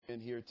In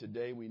here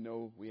today, we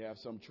know we have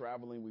some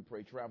traveling. We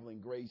pray traveling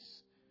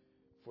grace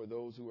for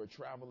those who are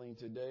traveling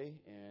today,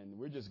 and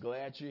we're just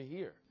glad you're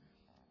here.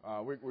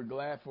 We're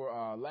glad for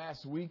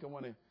last week. I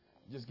want to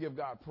just give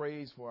God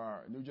praise for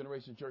our New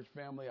Generation Church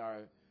family,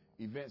 our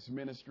events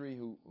ministry,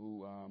 who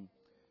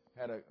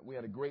we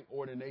had a great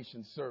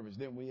ordination service,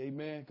 didn't we?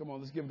 Amen. Come on,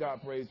 let's give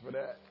God praise for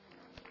that.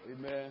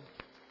 Amen.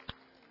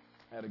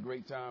 Had a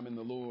great time in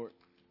the Lord,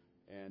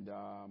 and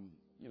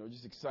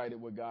just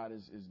excited what God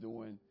is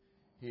doing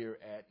here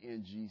at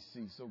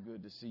NGC. So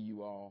good to see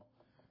you all.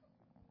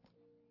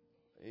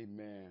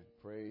 Amen.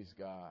 Praise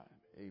God.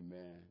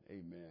 Amen.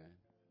 Amen.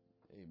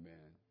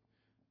 Amen.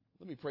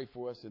 Let me pray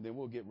for us, and then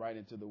we'll get right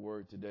into the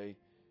word today.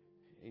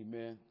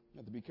 Amen. I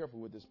have to be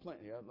careful with this plant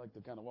here. I'd like to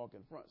kind of walk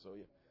in front. So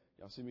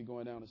y'all see me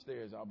going down the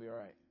stairs, I'll be all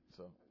right.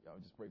 So y'all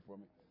just pray for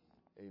me.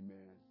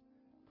 Amen.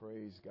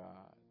 Praise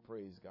God.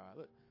 Praise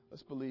God.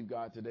 Let's believe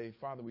God today.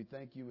 Father, we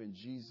thank you in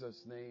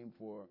Jesus' name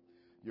for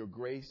your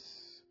grace.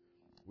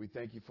 We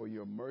thank you for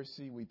your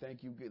mercy. We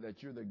thank you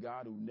that you're the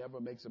God who never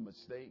makes a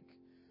mistake.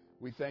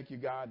 We thank you,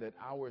 God, that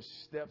our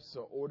steps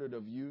are ordered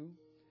of you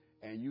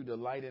and you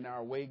delight in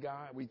our way,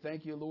 God. We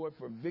thank you, Lord,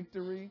 for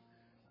victory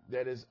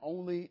that is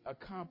only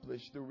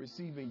accomplished through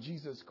receiving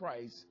Jesus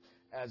Christ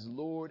as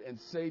Lord and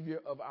Savior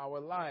of our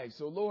lives.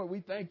 So, Lord, we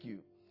thank you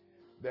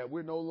that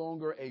we're no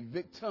longer a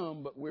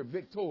victim, but we're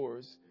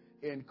victors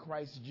in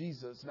Christ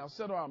Jesus. Now,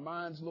 settle our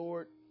minds,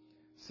 Lord.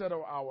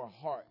 Settle our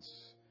hearts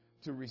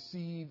to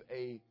receive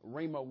a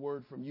rhema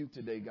word from you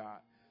today, God.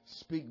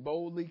 Speak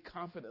boldly,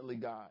 confidently,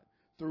 God,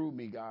 through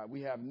me, God.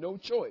 We have no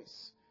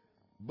choice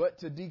but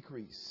to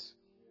decrease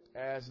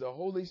as the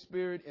Holy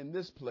Spirit in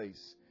this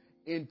place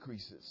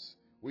increases.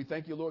 We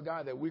thank you, Lord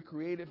God, that we're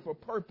created for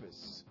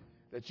purpose,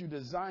 that you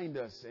designed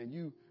us and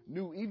you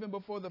knew even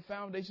before the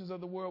foundations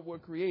of the world were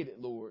created,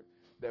 Lord,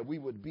 that we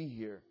would be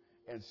here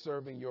and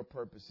serving your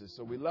purposes.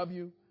 So we love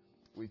you.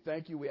 We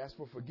thank you. We ask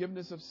for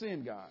forgiveness of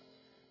sin, God,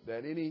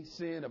 that any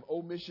sin of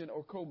omission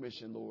or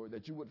commission, Lord,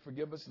 that you would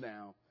forgive us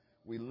now.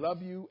 We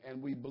love you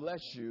and we bless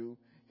you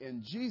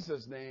in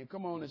Jesus' name.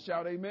 Come on and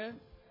shout amen.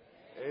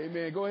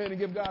 Amen. Go ahead and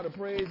give God a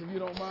praise if you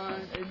don't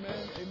mind.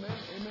 Amen. Amen.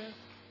 Amen.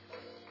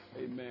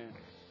 Amen.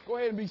 Go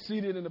ahead and be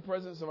seated in the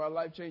presence of our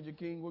life-changing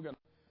King. We're going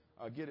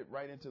to get it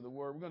right into the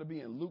word. We're going to be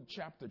in Luke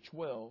chapter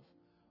 12.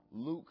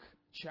 Luke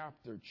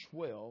chapter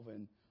 12.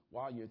 And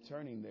while you're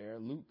turning there,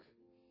 Luke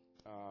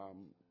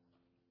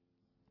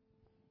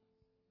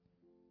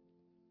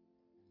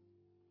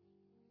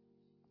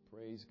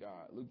praise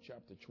God. Luke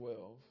chapter 12.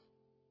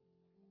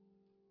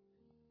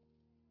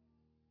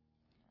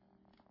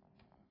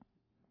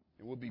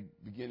 And we'll be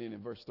beginning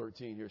in verse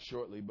 13 here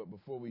shortly. But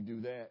before we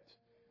do that,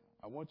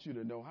 I want you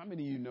to know, how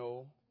many of you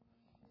know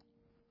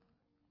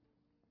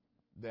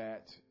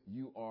that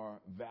you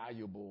are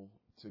valuable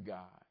to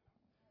God?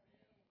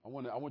 I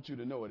want you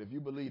to know it. If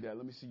you believe that,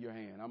 let me see your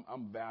hand.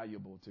 I'm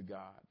valuable to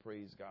God.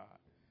 Praise God.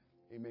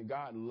 Amen.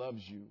 God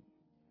loves you.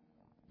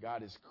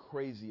 God is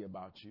crazy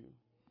about you.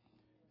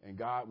 And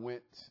God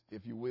went,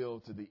 if you will,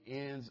 to the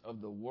ends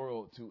of the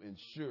world to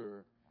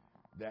ensure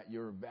that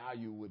your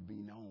value would be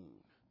known.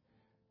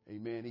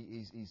 Amen.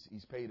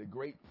 He's paid a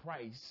great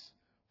price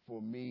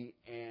for me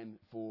and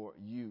for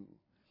you.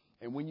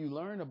 And when you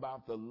learn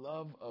about the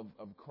love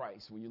of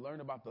Christ, when you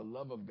learn about the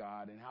love of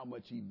God and how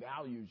much he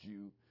values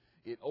you,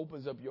 it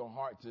opens up your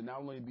heart to not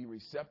only be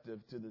receptive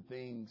to the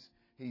things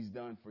he's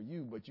done for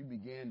you, but you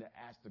begin to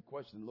ask the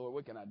question, Lord,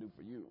 what can I do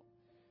for you?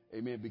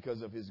 Amen.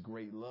 Because of his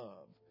great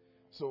love.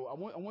 So I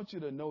want you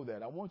to know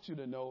that. I want you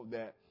to know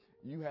that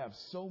you have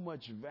so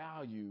much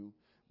value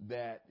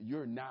that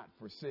you're not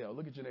for sale.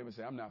 Look at your neighbor and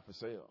say, I'm not for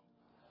sale.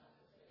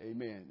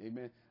 Amen.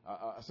 Amen.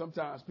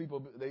 Sometimes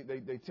people,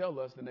 they tell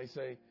us and they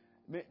say,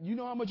 man, you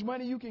know how much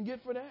money you can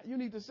get for that? You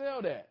need to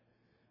sell that.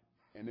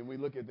 And then we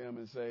look at them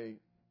and say,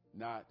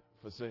 not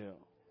for sale.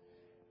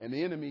 And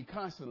the enemy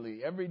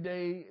constantly, every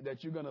day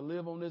that you're going to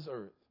live on this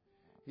earth,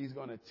 he's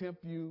going to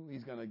tempt you.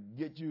 He's going to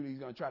get you. He's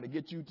going to try to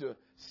get you to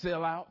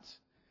sell out.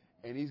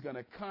 And he's going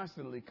to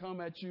constantly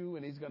come at you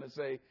and he's going to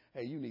say,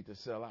 hey, you need to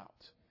sell out.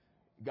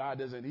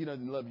 He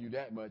doesn't love you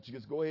that much.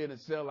 Just go ahead and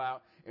sell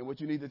out. And what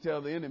you need to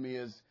tell the enemy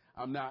is,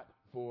 I'm not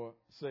for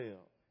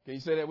sale. Can you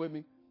say that with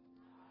me?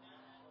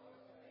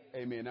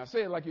 Amen. Now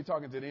say it like you're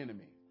talking to the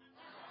enemy.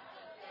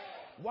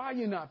 Why are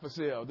you not for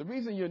sale? The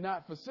reason you're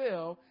not for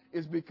sale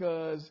is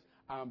because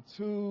I'm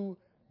too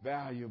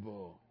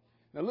valuable.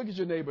 Now look at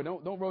your neighbor.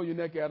 Don't roll your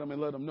neck at them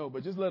and let them know,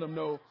 but just let them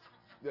know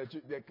that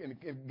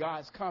in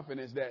God's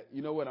confidence that,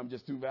 you know what, I'm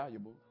just too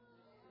valuable.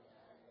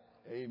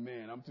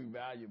 Amen. I'm too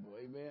valuable.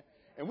 Amen.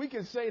 And we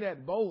can say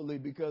that boldly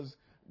because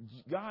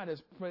God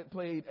has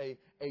paid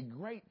a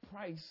great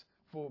price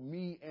for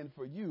me and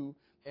for you.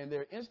 And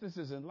there are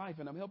instances in life,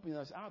 and I'm helping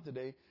us out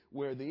today,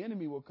 where the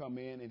enemy will come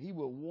in and he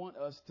will want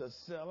us to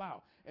sell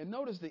out. And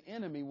notice the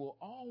enemy will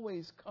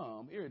always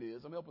come. Here it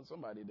is. I'm helping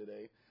somebody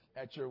today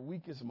at your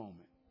weakest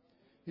moment.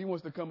 He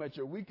wants to come at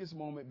your weakest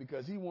moment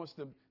because he wants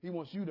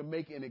you to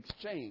make an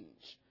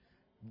exchange,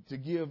 to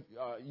give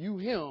you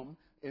him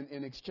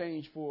in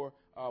exchange for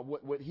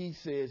what he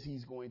says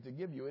he's going to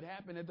give you. It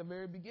happened at the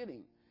very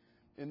beginning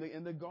in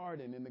the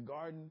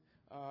garden,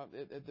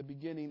 at the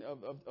beginning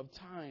of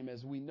time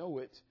as we know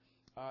it.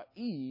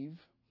 Eve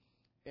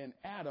and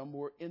Adam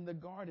were in the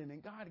garden,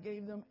 and God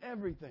gave them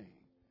everything.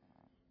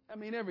 I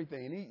mean,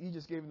 everything. And he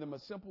just gave them a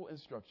simple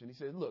instruction. He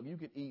said, look, you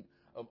can eat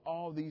of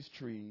all these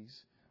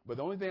trees, but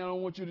the only thing I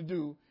don't want you to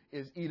do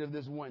is eat of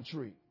this one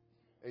tree.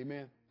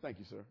 Amen. Thank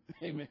you, sir.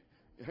 Amen.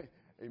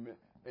 Amen.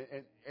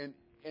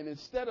 And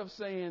instead of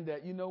saying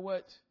that, you know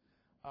what,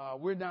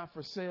 we're not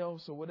for sale,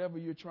 so whatever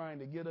you're trying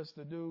to get us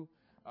to do,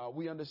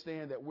 we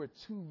understand that we're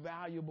too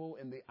valuable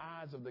in the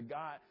eyes of the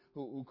God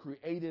who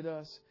created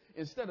us.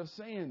 Instead of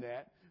saying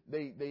that,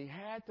 they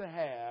had to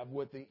have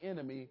what the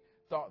enemy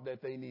thought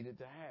that they needed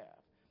to have.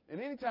 And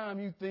anytime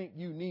you think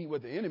you need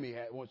what the enemy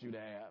wants you to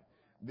have,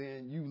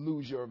 then you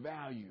lose your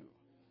value.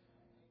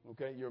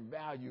 Okay, your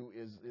value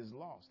is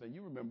lost. And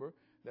you remember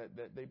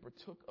that they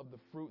partook of the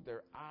fruit,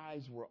 their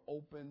eyes were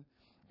open.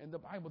 And the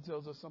Bible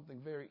tells us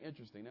something very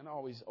interesting. And I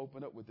always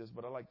open up with this,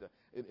 but I like to,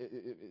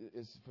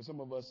 it's, for some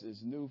of us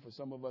it's new, for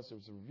some of us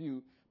it's a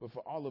review, but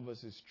for all of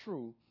us it's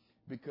true,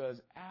 because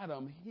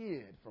Adam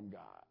hid from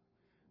God.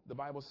 The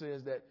Bible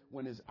says that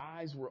when his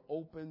eyes were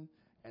open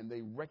and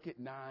they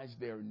recognized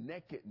their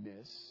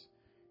nakedness,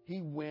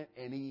 he went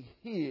and he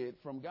hid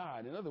from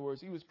God. In other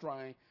words, he was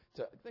trying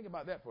to, think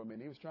about that for a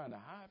minute, he was trying to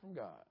hide from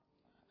God.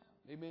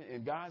 Amen.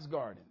 In God's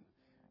garden.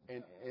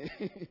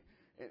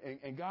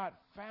 And God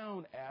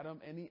found Adam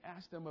and he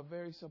asked him a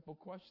very simple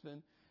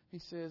question. He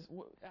says,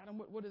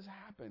 Adam, what has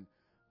happened?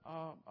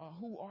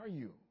 Who are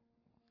you?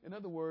 In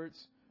other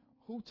words,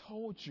 who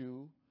told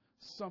you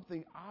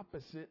something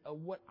opposite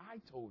of what I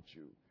told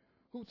you?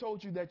 Who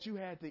told you that you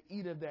had to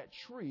eat of that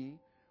tree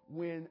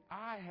when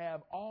I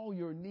have all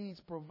your needs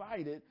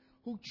provided?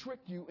 Who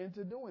tricked you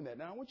into doing that?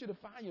 Now, I want you to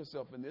find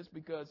yourself in this,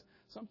 because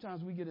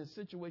sometimes we get in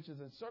situations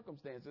and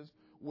circumstances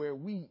where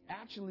we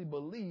actually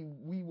believe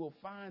we will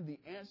find the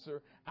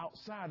answer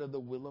outside of the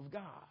will of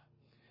God.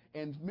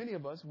 And many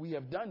of us, we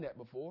have done that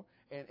before.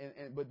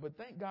 But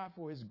thank God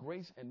for his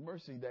grace and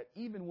mercy that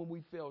even when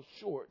we fell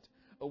short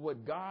of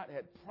what God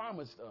had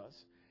promised us,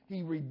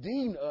 he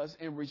redeemed us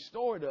and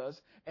restored us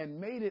and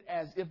made it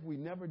as if we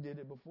never did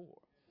it before.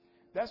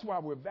 That's why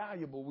we're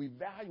valuable. We're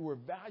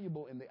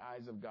valuable in the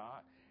eyes of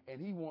God,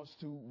 and he wants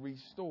to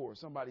restore.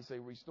 Somebody say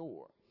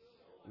restore.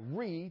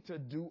 To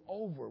do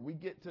over. We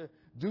get to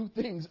do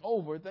things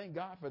over. Thank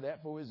God for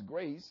that, for his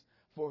grace,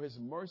 for his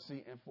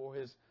mercy, and for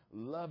his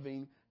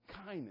loving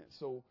kindness.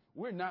 So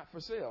we're not for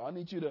sale. I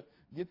need you to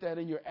get that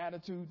in your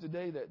attitude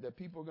today, that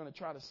people are going to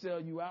try to sell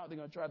you out. They're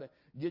going to try to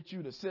get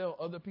you to sell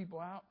other people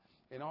out.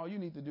 And all you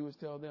need to do is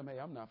tell them, hey,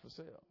 I'm not for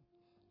sale.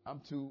 I'm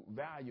too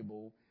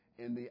valuable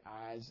in the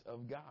eyes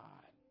of God.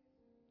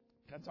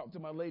 Can I talk to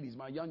my ladies,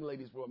 my young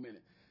ladies, for a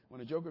minute?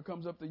 When a joker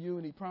comes up to you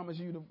and he promises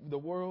you the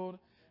world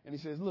and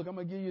he says, look, I'm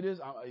going to give you this.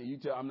 You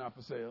tell I'm not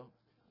for sale.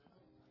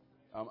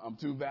 I'm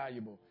too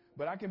valuable.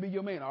 But I can be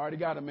your man. I already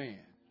got a man.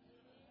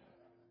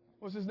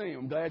 What's his name?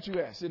 I'm glad you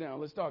asked. Sit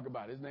down. Let's talk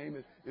about it. His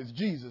name is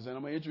Jesus, and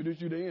I'm going to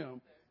introduce you to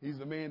him. He's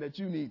the man that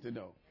you need to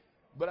know.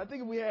 But I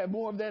think if we had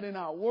more of that in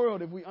our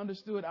world, if we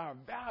understood our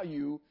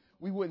value,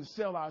 we wouldn't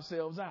sell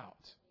ourselves out.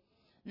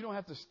 You don't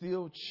have to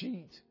steal,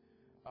 cheat,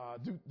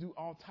 do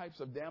all types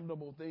of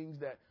damnable things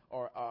that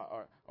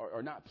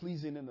are not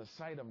pleasing in the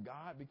sight of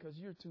God, because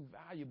you're too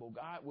valuable.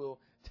 God will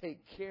take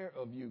care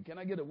of you. Can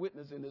I get a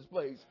witness in this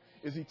place?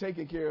 Is he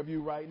taking care of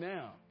you right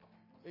now?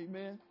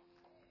 Amen.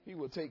 He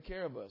will take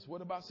care of us.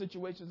 What about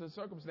situations and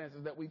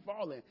circumstances that we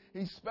fall in?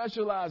 He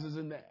specializes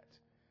in that.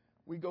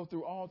 We go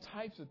through all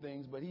types of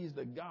things, but he's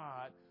the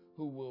God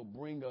who will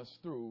bring us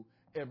through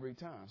every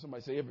time.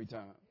 Somebody say every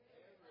time.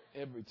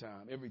 Every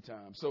time, every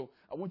time. So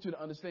I want you to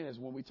understand this.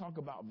 When we talk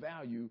about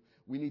value,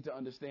 we need to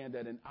understand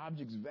that an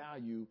object's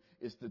value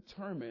is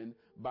determined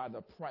by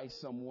the price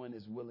someone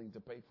is willing to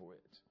pay for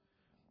it.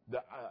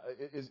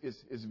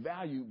 It's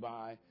valued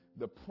by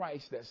the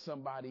price that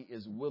somebody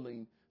is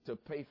willing to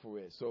pay for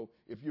it. So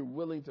if you're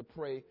willing to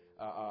pay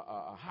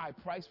a high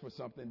price for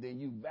something, then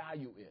you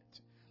value it.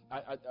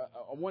 I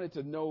wanted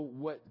to know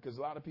because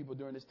a lot of people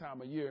during this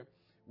time of year,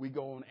 we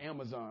go on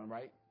Amazon,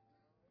 right?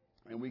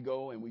 And we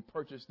go and we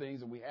purchase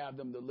things and we have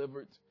them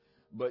delivered.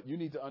 But you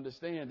need to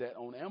understand that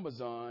on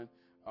Amazon,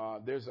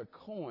 there's a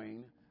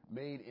coin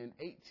made in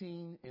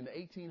the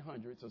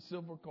 1800s, a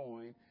silver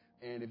coin.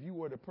 And if you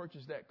were to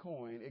purchase that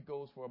coin, it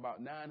goes for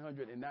about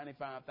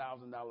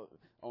 $995,000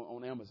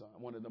 on Amazon,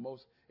 one of the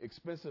most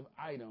expensive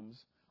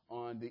items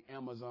on the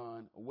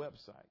Amazon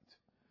website.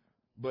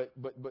 But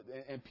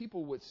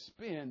people would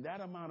spend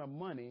that amount of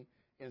money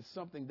in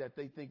something that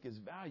they think is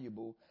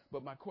valuable.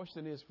 But my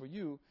question is for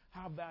you,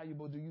 how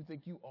valuable do you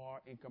think you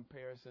are in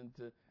comparison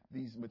to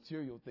these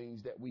material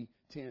things that we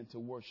tend to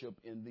worship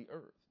in the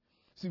earth?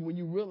 See, when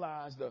you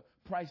realize the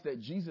price that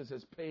Jesus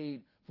has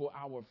paid for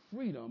our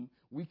freedom,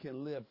 we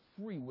can live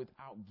free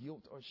without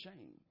guilt or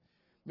shame.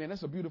 Man,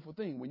 that's a beautiful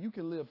thing. When you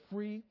can live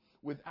free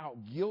without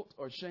guilt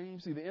or shame,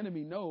 see, the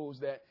enemy knows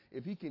that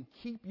if he can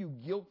keep you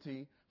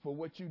guilty for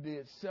what you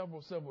did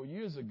several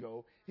years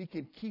ago. He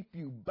can keep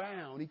you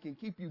bound. He can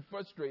keep you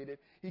frustrated.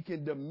 He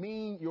can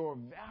demean your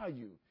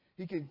value.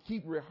 He can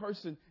keep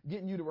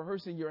getting you to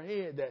rehearse in your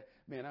head that,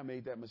 man, I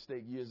made that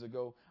mistake years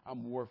ago.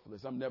 I'm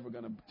worthless. I'm never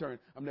going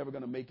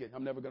to make it.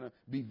 I'm never going to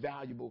be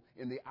valuable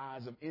in the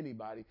eyes of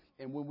anybody.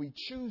 And when we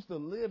choose to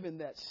live in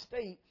that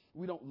state,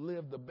 we don't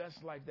live the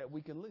best life that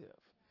we can live.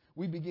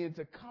 We begin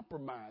to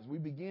compromise. We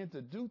begin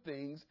to do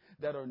things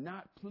that are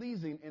not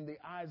pleasing in the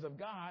eyes of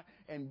God.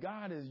 And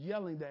God is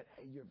yelling that,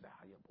 hey, you're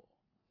valuable.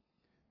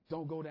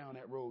 Don't go down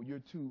that road.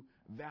 You're too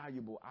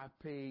valuable. I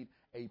paid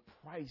a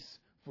price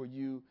for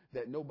you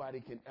that nobody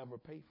can ever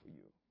pay for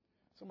you.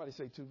 Somebody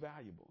say too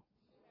valuable.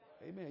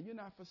 Amen. You're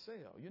not for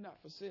sale. You're not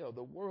for sale.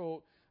 The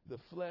world, the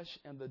flesh,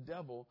 and the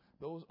devil,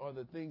 those are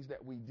the things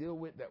that we deal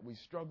with, that we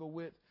struggle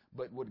with.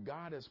 But what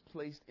God has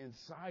placed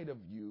inside of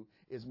you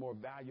is more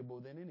valuable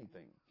than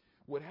anything.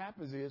 What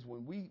happens is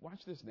when we,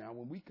 watch this now,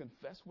 when we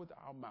confess with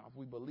our mouth,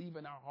 we believe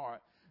in our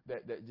heart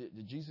that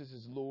Jesus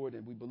is Lord,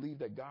 and we believe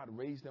that God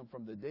raised him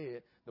from the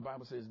dead, the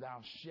Bible says,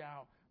 thou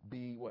shalt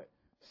be what?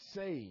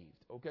 Saved.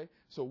 Okay?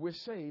 So we're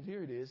saved,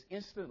 here it is,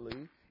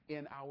 instantly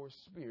in our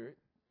spirit,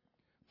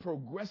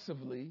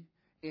 progressively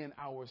in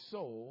our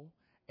soul,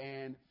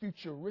 and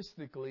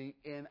futuristically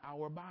in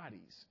our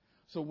bodies.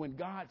 So when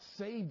God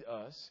saved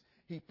us,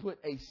 he put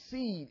a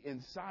seed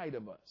inside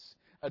of us,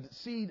 a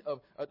seed of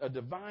a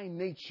divine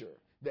nature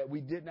that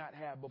we did not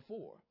have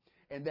before.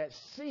 And that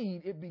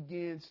seed, it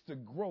begins to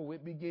grow.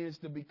 It begins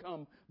to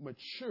become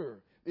mature.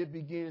 It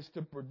begins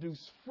to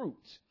produce fruit.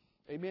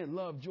 Amen.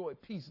 Love, joy,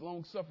 peace,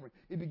 long suffering.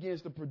 It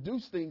begins to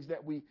produce things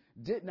that we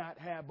did not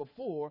have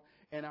before.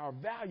 And our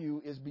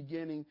value is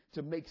beginning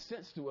to make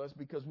sense to us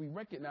because we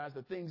recognize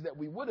the things that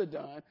we would have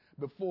done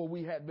before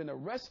we had been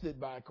arrested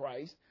by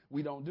Christ,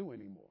 we don't do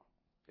anymore.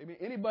 Amen.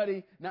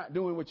 Anybody not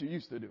doing what you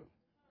used to do?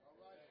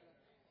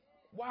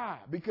 Why?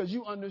 Because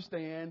you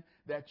understand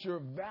that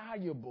you're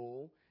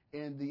valuable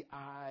in the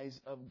eyes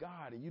of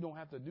God. And you don't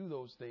have to do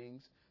those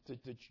things to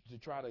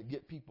try to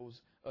get people's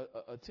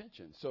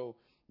attention. So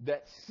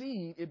that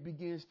seed, it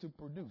begins to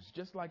produce.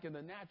 Just like in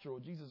the natural,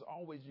 Jesus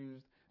always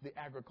used the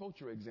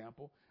agriculture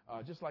example,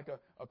 just like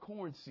a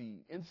corn seed.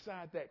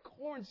 Inside that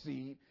corn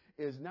seed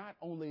is not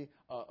only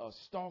a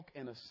stalk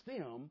and a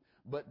stem,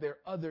 but there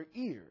are other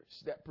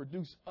ears that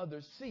produce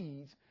other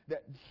seeds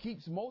that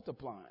keeps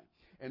multiplying.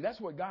 And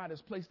that's what God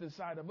has placed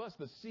inside of us,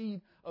 the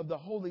seed of the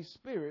Holy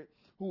Spirit,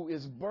 who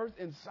is birthed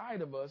inside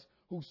of us,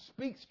 who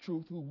speaks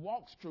truth, who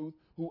walks truth,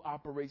 who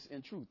operates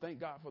in truth. Thank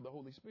God for the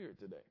Holy Spirit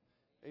today.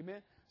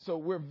 Amen. So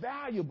we're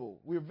valuable.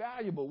 We're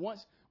valuable.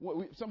 Once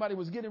somebody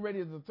was getting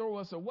ready to throw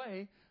us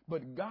away,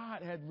 but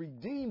God had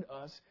redeemed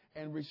us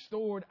and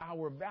restored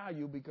our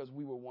value because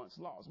we were once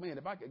lost. Man,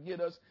 if I could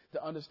get us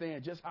to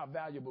understand just how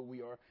valuable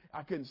we are,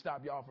 I couldn't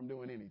stop y'all from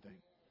doing anything.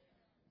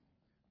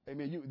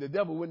 Amen. The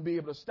devil wouldn't be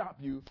able to stop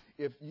you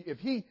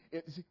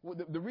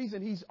the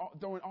reason he's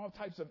throwing all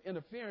types of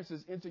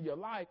interferences into your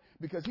life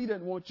because he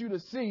doesn't want you to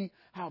see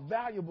how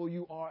valuable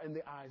you are in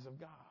the eyes of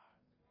God.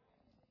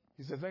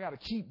 He says, I got to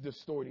keep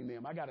distorting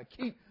them. I got to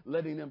keep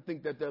letting them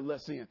think that they're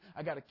less in.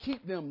 I got to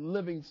keep them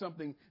living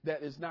something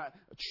that is not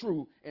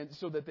true, and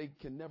so that they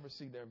can never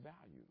see their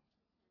value.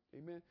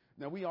 Amen.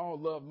 Now, we all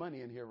love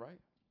money in here, right?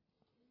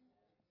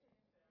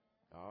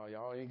 Oh,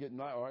 y'all ain't getting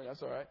all right.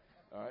 That's all right.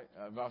 All right.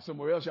 About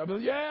somewhere else, y'all be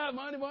like, yeah,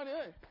 money.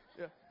 Hey.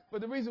 Yeah.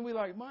 But the reason we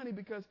like money,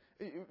 because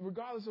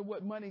regardless of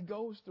what money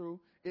goes through,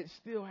 it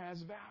still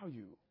has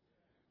value.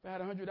 If I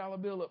had a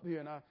 $100 bill up here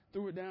and I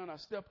threw it down, I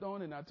stepped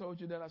on it, and I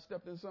told you that I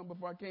stepped in something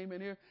before I came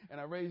in here,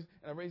 and I raised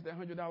that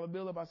 $100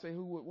 bill up, I say,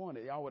 who would want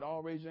it? Y'all would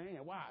all raise your hand.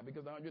 Why?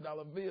 Because the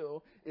 $100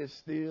 bill is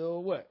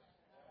still what?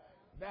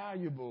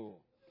 Valuable.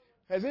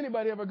 Has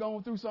anybody ever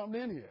gone through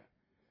something in here?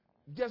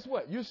 Guess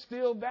what? You're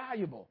still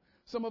valuable.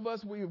 Some of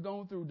us, we have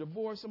gone through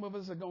divorce. Some of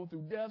us have gone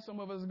through death. Some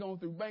of us have gone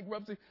through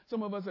bankruptcy.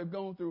 Some of us have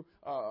gone through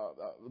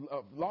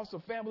loss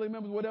of family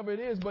members, whatever it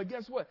is. But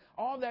guess what?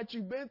 All that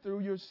you've been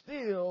through, you're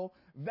still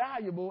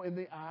valuable in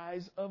the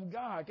eyes of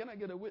God. Can I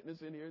get a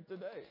witness in here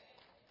today?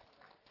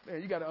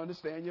 Man, you got to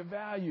understand your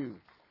value.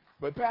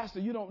 But Pastor,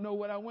 you don't know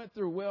what I went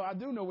through. Well, I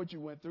do know what you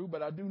went through,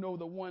 but I do know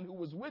the one who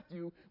was with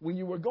you when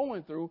you were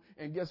going through.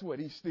 And guess what?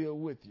 He's still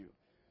with you.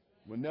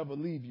 Will never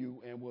leave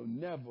you and will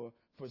never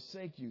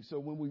forsake you. So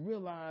when we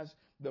realize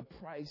the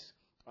price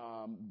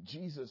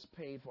Jesus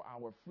paid for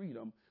our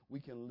freedom, we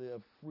can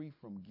live free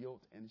from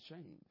guilt and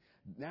shame.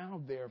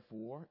 Now,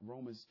 therefore,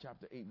 Romans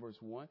chapter 8, verse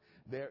 1,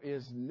 there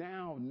is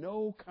now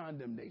no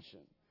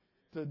condemnation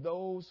to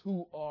those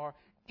who are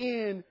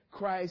in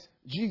Christ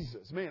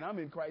Jesus. Man, I'm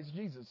in Christ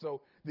Jesus.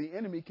 So the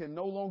enemy can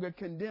no longer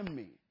condemn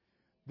me.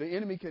 The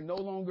enemy can no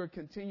longer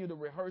continue to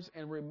rehearse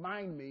and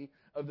remind me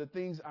of the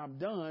things I've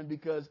done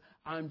because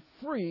I'm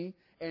free,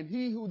 and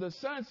he who the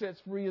Son sets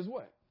free is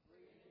what?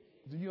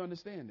 Free. Do you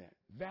understand that?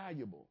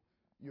 Valuable.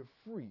 You're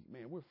free.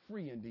 Man, we're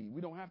free indeed.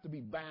 We don't have to be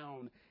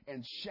bound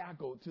and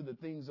shackled to the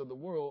things of the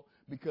world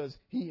because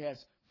he has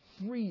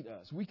freed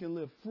us. We can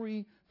live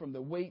free from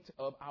the weight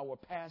of our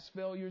past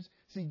failures.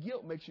 See,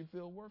 guilt makes you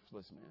feel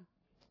worthless, man.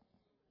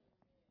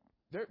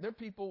 There are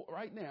people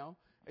right now,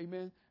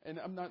 amen, and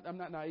I'm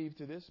not naive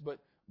to this, but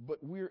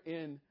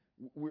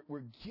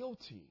we're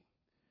guilty.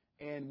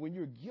 And when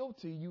you're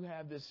guilty, you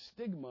have this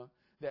stigma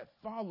that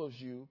follows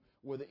you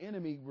where the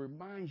enemy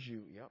reminds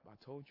you, yep,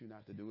 I told you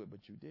not to do it,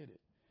 but you did it.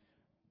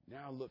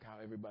 Now look how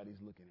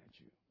everybody's looking at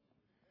you.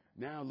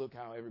 Now look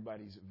how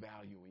everybody's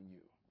valuing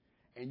you.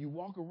 And you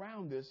walk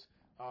around this,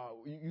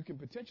 you can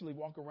potentially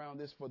walk around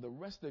this for the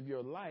rest of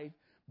your life,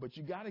 but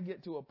you got to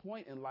get to a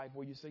point in life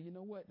where you say, you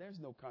know what, there's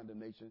no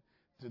condemnation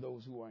to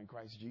those who are in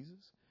Christ Jesus.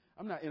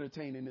 I'm not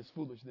entertaining this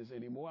foolishness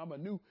anymore. I'm a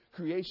new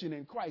creation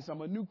in Christ.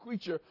 I'm a new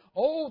creature.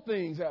 Old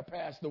things have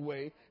passed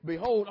away.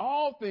 Behold,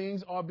 all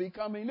things are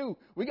becoming new.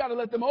 We got to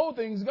let them old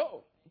things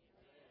go.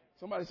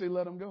 Somebody say,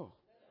 let them go.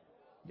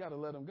 You got to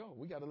let them go.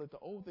 We got to let the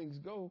old things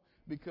go,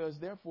 because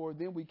therefore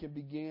then we can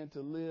begin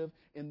to live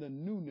in the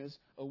newness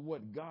of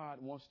what God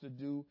wants to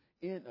do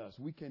in us.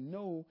 We can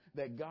know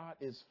that God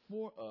is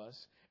for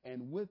us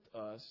and with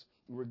us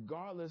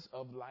regardless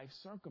of life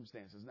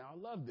circumstances. Now, I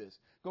love this.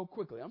 Go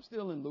quickly. I'm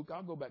still in Luke.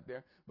 I'll go back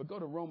there. But go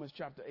to Romans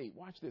chapter 8.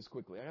 Watch this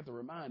quickly. I have to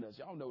remind us.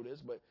 Y'all know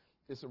this, but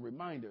it's a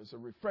reminder. It's a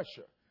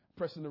refresher.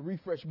 Pressing the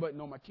refresh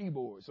button on my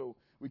keyboard so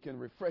we can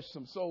refresh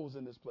some souls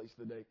in this place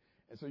today.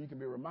 And so you can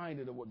be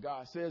reminded of what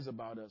God says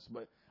about us.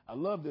 But I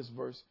love this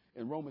verse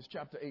in Romans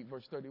chapter 8,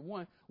 verse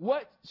 31.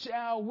 What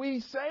shall we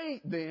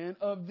say then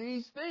of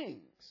these things?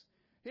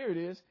 Here it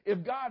is.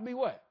 If God be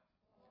what?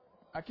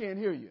 I can't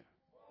hear you.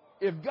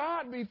 If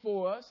God be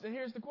for us, then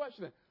here's the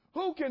question.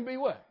 Who can be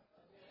what?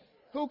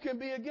 Who can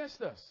be against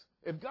us?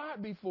 If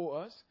God be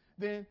for us,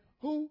 then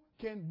who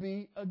can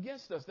be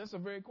against us? That's a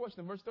very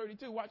question. Verse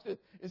 32, watch this.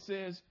 It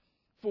says,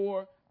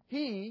 for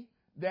he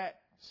that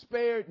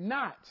spared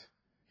not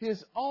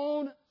his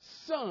own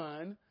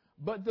son,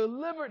 but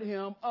delivered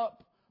him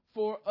up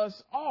for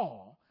us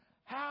all,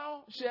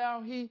 how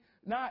shall he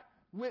not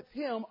with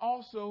him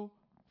also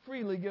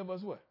freely give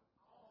us what?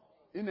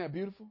 Isn't that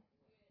beautiful?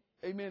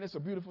 Amen. That's a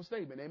beautiful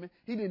statement. Amen.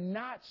 He did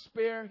not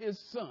spare his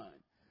son.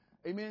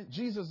 Amen.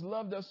 Jesus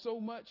loved us so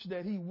much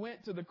that he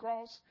went to the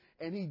cross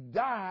and he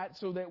died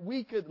so that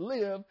we could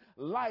live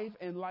life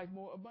and life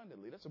more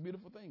abundantly. That's a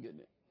beautiful thing, isn't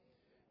it?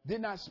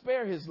 Did not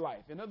spare his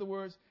life. In other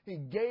words, he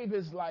gave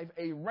his life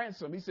a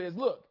ransom. He says,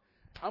 look,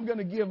 I'm going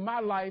to give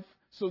my life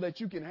so that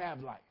you can have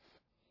life.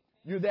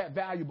 You're that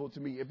valuable to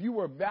me. If you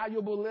were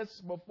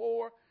valuable-less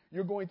before,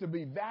 you're going to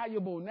be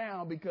valuable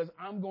now because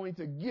I'm going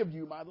to give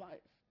you my life.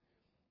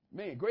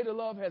 Man, greater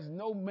love has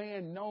no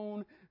man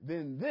known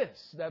than this,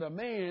 that a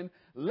man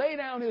lay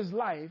down his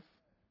life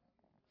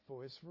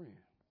for his friend.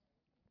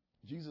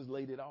 Jesus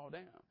laid it all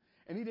down.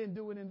 And he didn't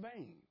do it in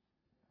vain.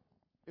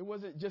 It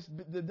wasn't just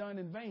done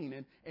in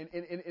vain. And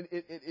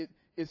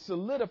it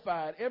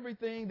solidified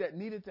everything that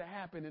needed to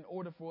happen in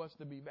order for us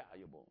to be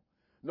valuable.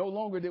 No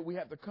longer did we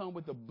have to come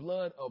with the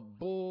blood of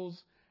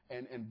bulls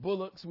and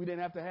bullocks. We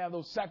didn't have to have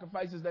those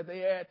sacrifices that they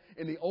had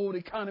in the old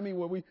economy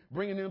where we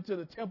bringing them to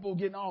the temple,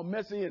 getting all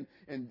messy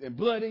and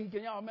bloody.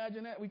 Can y'all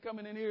imagine that? We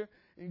coming in here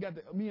and you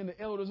got me and the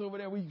elders over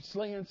there. We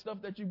slaying stuff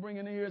that you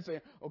bringing in here and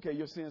saying, okay,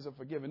 your sins are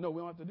forgiven. No, we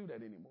don't have to do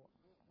that anymore.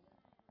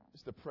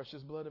 It's the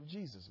precious blood of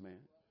Jesus, man.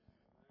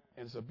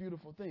 And it's a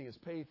beautiful thing. It's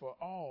paid for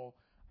all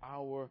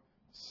our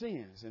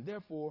sins. And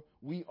therefore,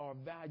 we are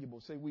valuable.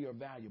 Say we are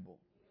valuable.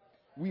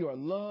 We are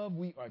loved.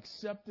 We are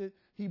accepted.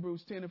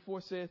 Hebrews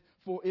 10:4 says,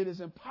 for it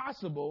is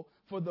impossible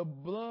for the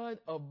blood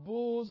of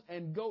bulls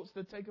and goats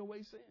to take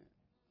away sin.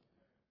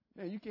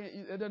 Man, you can't,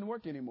 it doesn't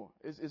work anymore.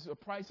 It's a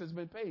price has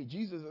been paid.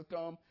 Jesus has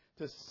come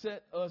to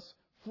set us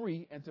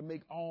free and to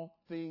make all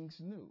things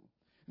new.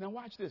 Now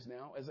watch this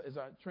now. As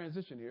I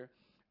transition here,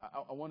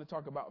 I want to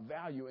talk about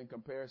value in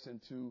comparison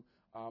to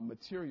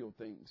material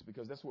things,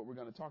 because that's what we're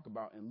going to talk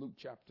about in Luke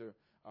chapter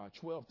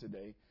 12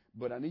 today.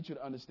 But I need you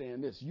to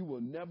understand this. You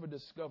will never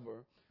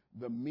discover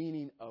the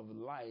meaning of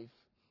life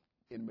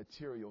in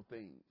material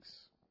things.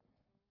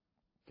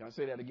 Can I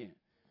say that again?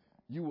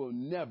 You will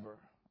never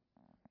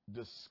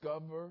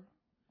discover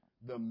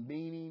the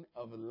meaning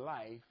of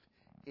life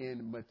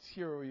in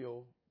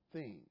material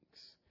things.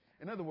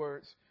 In other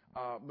words,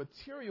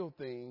 material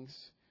things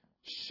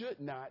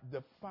should not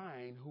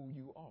define who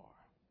you are.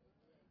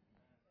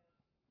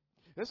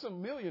 There's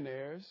some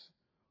millionaires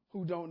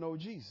who don't know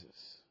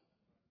Jesus.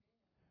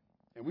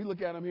 And we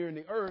look at them here in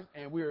the earth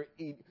and we're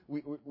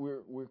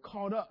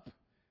caught up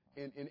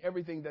in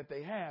everything that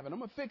they have. And I'm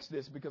going to fix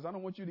this because I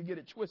don't want you to get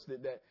it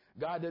twisted that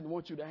God doesn't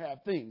want you to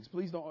have things.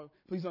 Please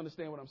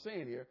understand what I'm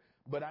saying here.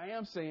 But I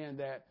am saying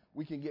that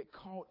we can get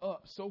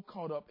so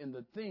caught up in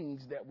the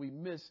things that we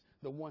miss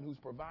the one who's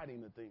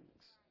providing the things.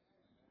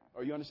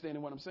 Are you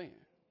understanding what I'm saying?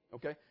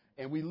 Okay.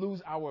 And we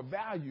lose our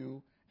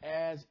value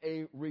as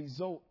a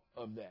result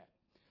of that.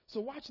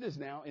 So watch this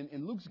now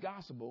in Luke's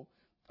gospel,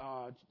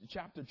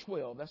 chapter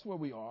 12. That's where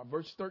we are.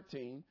 Verse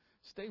 13.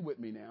 Stay with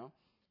me now.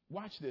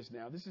 Watch this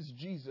now. This is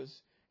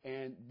Jesus.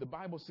 And the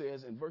Bible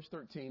says in verse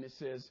 13, it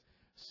says,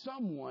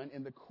 someone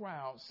in the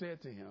crowd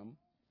said to him,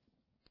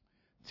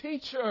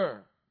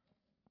 Teacher,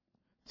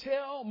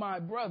 tell my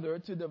brother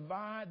to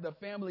divide the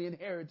family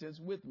inheritance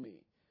with me.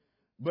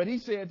 But he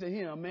said to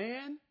him,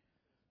 Man,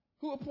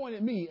 Who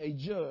appointed me a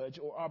judge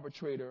or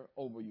arbitrator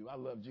over you? I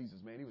love Jesus,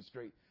 man. He was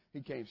straight.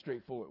 He came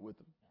straight forward with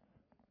them.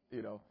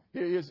 You know,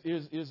 here's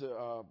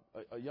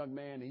a young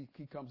man.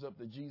 He comes up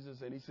to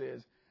Jesus and he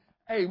says,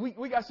 hey,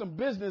 we got some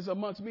business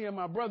amongst me and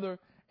my brother,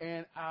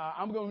 and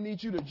I'm going to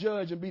need you to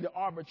judge and be the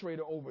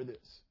arbitrator over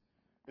this.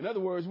 In other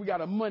words, we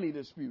got a money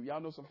dispute.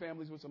 Y'all know some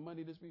families with some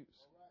money disputes?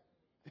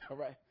 All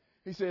right.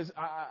 He says,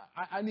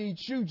 I need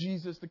you,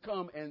 Jesus, to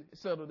come and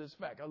settle this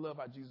fact. I love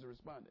how Jesus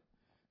responded.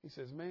 He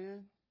says,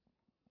 man,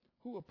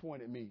 who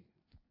appointed me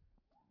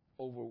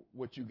over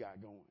what you got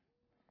going?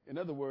 In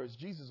other words,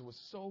 Jesus was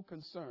so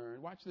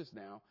concerned, watch this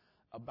now,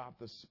 about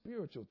the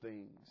spiritual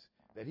things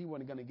that he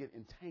wasn't going to get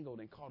entangled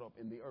and caught up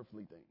in the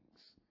earthly things.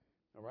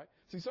 All right.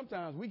 See,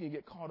 sometimes we can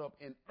get caught up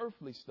in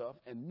earthly stuff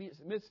and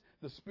miss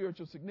the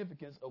spiritual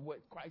significance of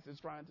what Christ is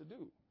trying to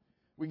do.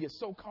 We get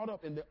so caught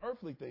up in the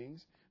earthly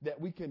things that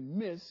we can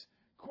miss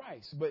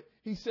Christ. But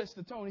he sets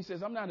the tone. He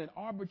says, I'm not an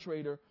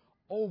arbitrator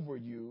over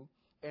you.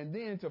 And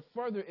then to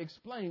further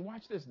explain,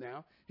 watch this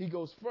now. He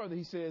goes further.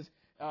 He says,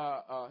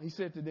 he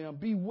said to them,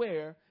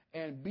 beware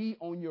and be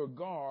on your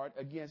guard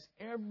against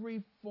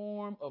every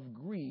form of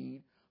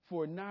greed,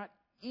 for not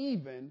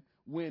even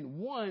when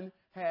one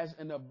has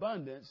an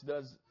abundance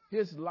does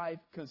his life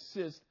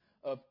consist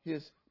of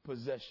his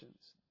possessions.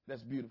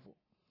 That's beautiful.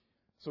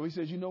 So he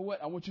says, you know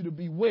what? I want you to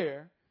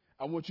beware.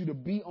 I want you to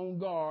be on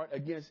guard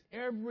against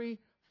every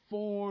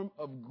form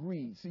of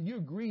greed. See, you're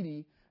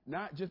greedy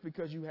not just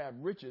because you have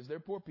riches. There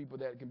are poor people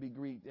that can be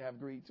have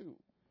greed too.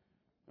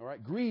 All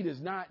right. Greed is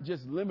not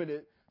just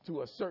limited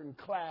to a certain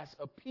class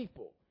of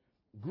people.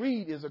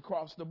 Greed is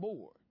across the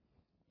board.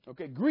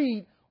 Okay.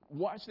 Greed,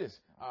 watch this,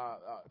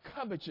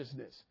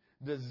 covetousness,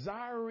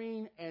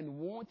 desiring and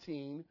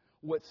wanting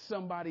what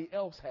somebody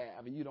else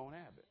have and you don't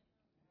have it.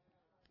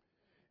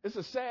 It's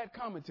a sad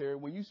commentary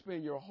when you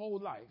spend your whole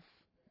life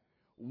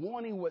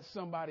wanting what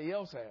somebody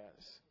else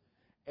has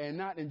and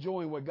not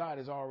enjoying what God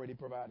has already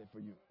provided for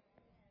you.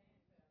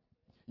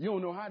 You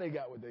don't know how they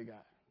got what they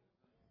got.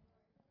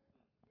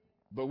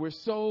 But we're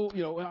so,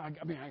 you know,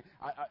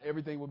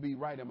 everything would be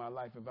right in my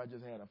life if I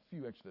just had a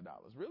few extra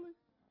dollars. Really?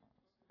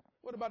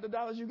 What about the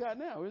dollars you got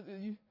now?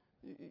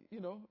 You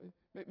know,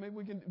 maybe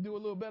we can do a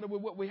little better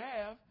with what we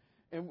have,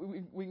 and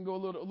we can go a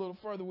little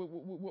further with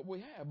what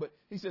we have. But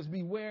he says,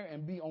 beware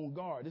and be on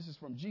guard. This is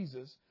from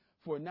Jesus.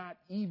 For not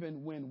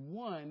even when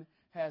one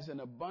has an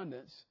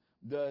abundance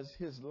does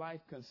his life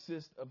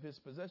consist of his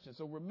possessions.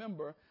 So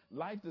remember,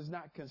 life does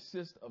not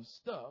consist of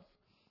stuff.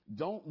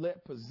 Don't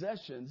let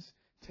possessions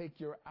take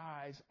your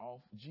eyes off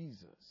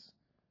Jesus.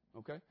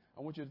 Okay?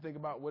 I want you to think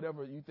about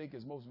whatever you think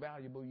is most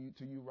valuable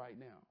to you right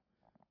now.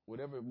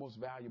 Whatever is most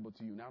valuable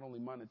to you, not only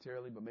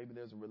monetarily, but maybe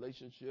there's a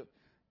relationship.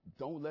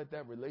 Don't let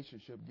that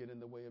relationship get in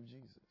the way of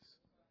Jesus.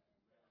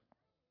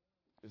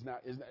 It's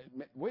not,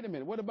 wait a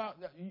minute. What about,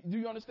 do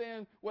you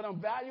understand what I'm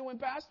valuing,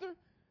 Pastor?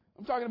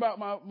 I'm talking about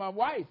my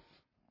wife.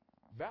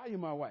 Value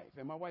my wife,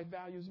 and my wife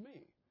values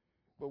me.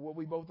 But what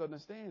we both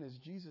understand is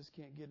Jesus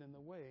can't get in the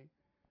way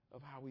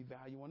of how we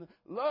value one another.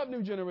 Love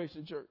New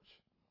Generation Church.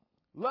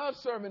 Love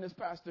serving as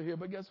pastor here,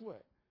 but guess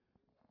what?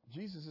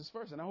 Jesus is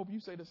first, and I hope you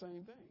say the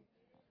same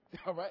thing.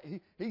 All right?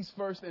 He's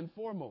first and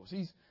foremost.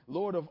 He's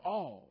Lord of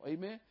all.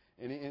 Amen?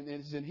 And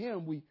it's in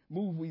him we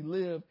move, we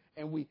live,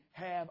 and we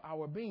have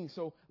our being.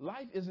 So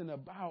life isn't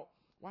about,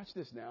 watch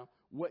this now,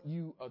 what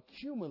you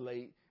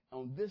accumulate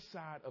on this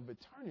side of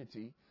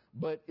eternity,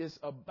 but it's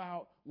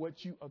about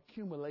what you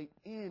accumulate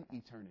in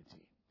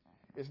eternity.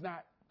 It's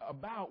not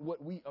about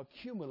what we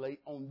accumulate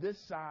on this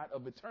side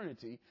of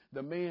eternity.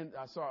 The man,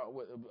 I saw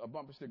a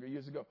bumper sticker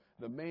years ago,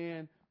 the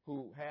man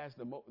who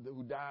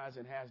dies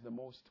and has the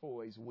most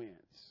toys wins.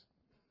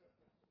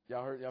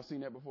 Y'all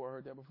seen that before?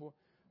 Heard that before?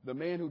 The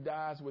man who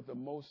dies with the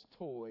most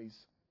toys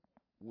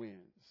wins.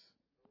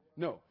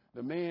 No,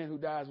 the man who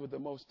dies with the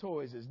most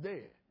toys is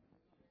dead.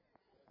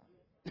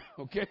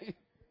 Okay?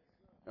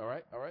 All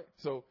right.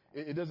 So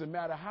it doesn't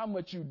matter how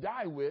much you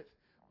die with.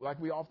 Like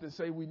we often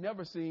say, we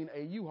never seen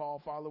a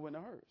U-Haul following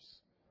a hearse.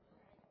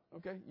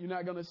 Okay? You're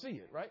not going to see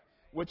it, right?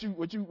 What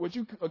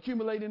you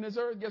accumulate in this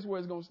earth, guess where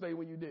it's going to stay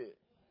when you dead?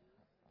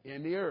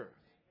 In the earth.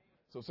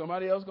 So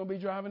somebody else going to be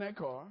driving that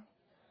car.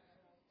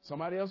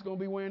 Somebody else going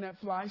to be wearing that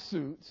fly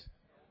suit.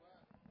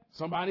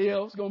 Somebody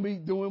else going to be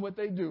doing what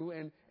they do,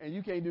 and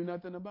you can't do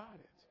nothing about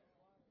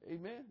it.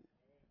 Amen.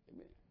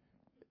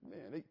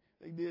 Man,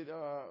 they did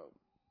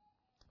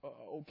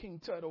old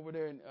King Tut over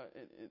there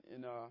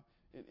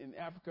in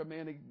Africa,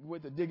 man. They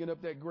went to digging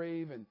up that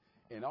grave,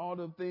 and all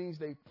the things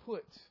they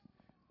put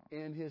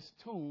in his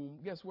tomb,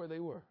 guess where they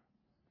were?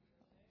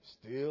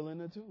 Still in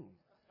the tomb.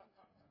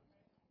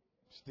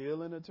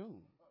 Still in the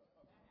tomb.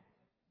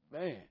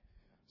 Man.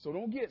 So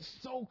don't get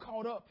so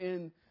caught up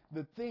in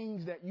the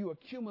things that you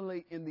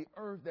accumulate in the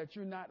earth that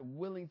you're not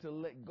willing to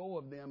let go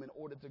of them in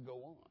order to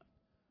go on.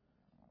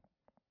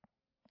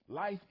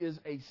 Life is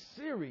a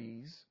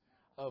series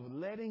of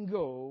letting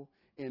go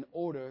in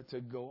order to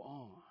go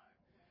on.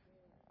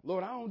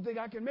 Lord, I don't think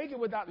I can make it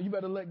without you. You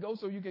better let go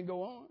so you can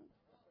go on.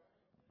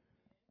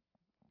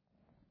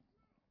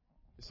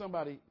 Is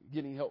somebody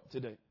getting help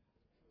today?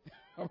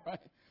 All right.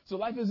 So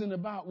life isn't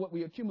about what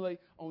we accumulate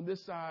on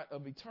this side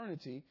of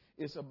eternity.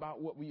 It's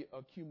about what we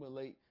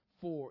accumulate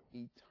for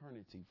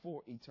eternity,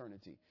 for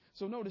eternity.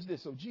 So notice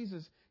this. So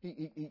Jesus,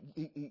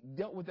 he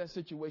dealt with that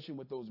situation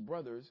with those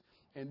brothers.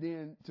 And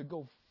then to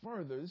go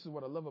further, this is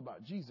what I love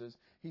about Jesus.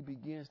 He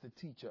begins to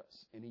teach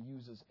us, and he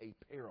uses a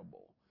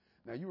parable.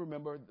 Now, you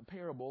remember the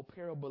parable.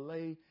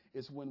 Parabole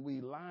is when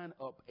we line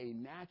up a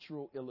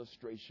natural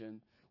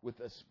illustration with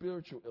a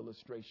spiritual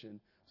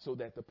illustration so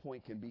that the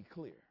point can be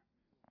clear.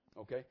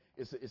 Okay?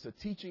 It's a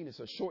teaching.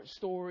 It's a short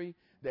story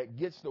that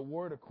gets the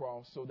word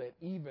across so that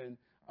even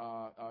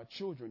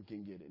children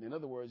can get it. In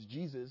other words,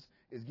 Jesus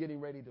is getting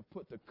ready to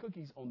put the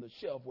cookies on the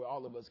shelf where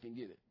all of us can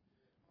get it.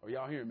 Are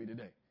y'all hearing me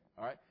today?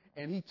 All right.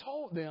 And he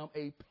told them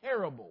a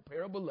parable,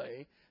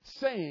 parabole,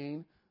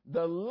 saying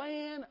the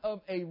land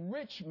of a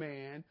rich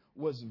man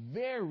was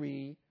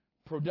very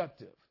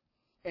productive.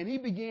 And he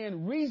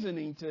began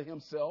reasoning to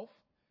himself,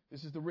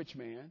 this is the rich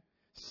man,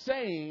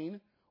 saying,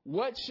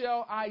 what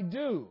shall I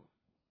do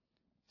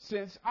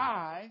since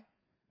I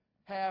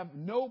have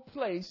no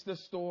place to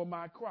store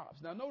my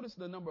crops? Now notice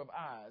the number of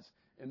I's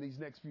in these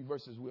next few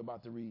verses we're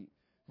about to read.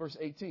 Verse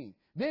 18.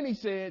 Then he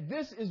said,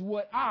 this is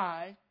what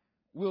I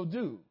will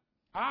do.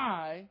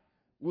 I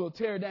will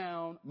tear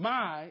down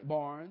my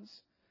barns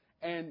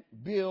and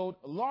build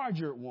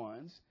larger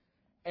ones,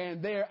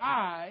 and there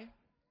I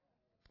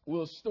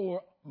will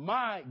store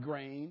my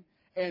grain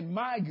and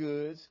my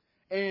goods,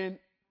 and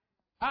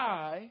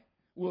I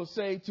will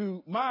say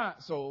to my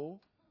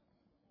soul,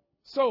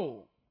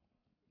 soul,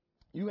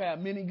 you have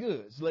many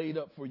goods laid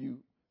up for you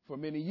for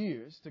many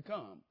years to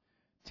come.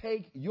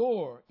 Take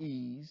your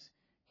ease,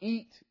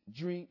 eat,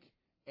 drink,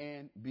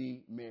 and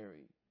be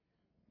merry.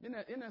 Isn't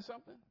that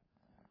something?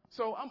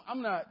 So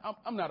I'm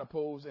not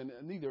opposed, and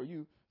neither are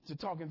you, to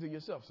talking to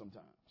yourself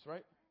sometimes,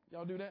 right?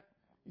 Y'all do that?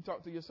 You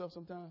talk to yourself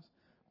sometimes?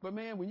 But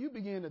man, when you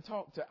begin to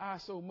talk to I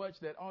so much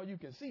that all you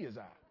can see is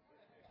I,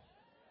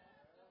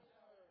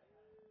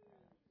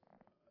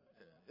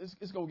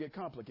 it's going to get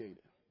complicated.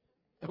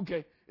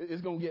 Okay?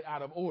 It's going to get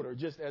out of order,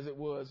 just as it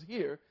was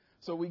here.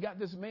 So we got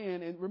this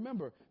man, and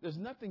remember, there's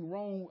nothing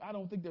wrong. I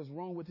don't think there's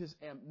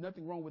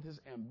nothing wrong with his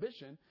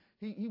ambition.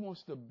 He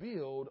wants to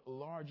build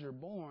larger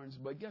barns,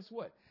 but guess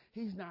what?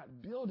 He's not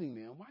building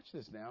them. Watch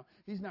this now.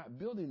 He's not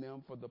building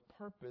them for the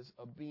purpose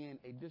of being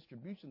a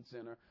distribution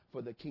center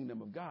for the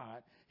kingdom of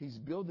God. He's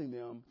building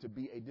them to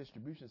be a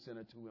distribution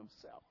center to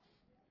himself.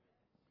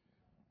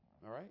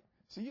 All right?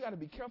 So you got to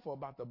be careful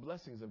about the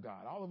blessings of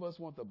God. All of us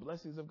want the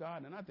blessings of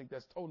God, and I think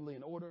that's totally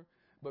in order.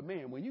 But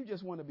man, when you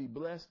just want to be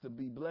blessed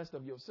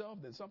of yourself,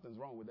 then something's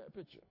wrong with that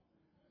picture.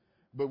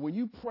 But when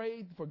you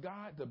pray for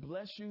God to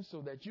bless you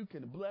so that you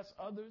can bless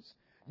others,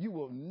 you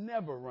will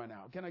never run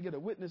out. Can I get a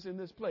witness in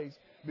this place?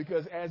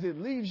 Because as it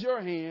leaves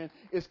your hand,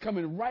 it's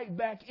coming right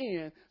back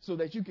in so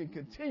that you can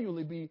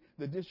continually be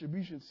the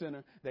distribution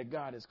center that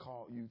God has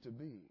called you to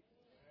be.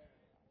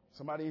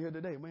 Somebody here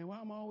today, man, why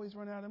am I always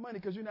running out of money?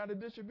 Because you're not a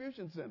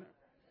distribution center.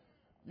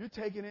 You're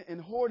taking it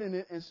and hoarding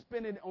it and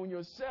spending it on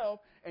yourself,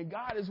 and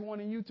God is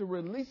wanting you to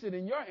release it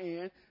in your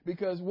hand,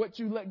 because what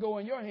you let go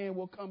in your hand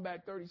will come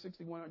back 30,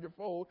 60,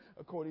 100-fold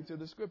according to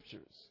the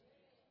scriptures.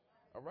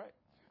 All right?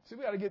 See,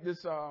 we got to get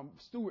this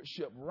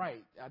stewardship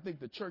right. I think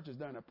the church has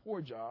done a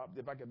poor job,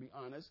 if I can be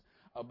honest,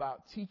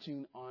 about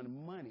teaching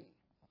on money,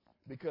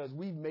 because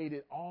we've made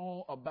it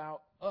all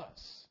about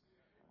us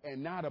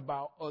and not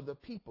about other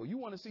people. You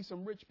want to see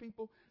some rich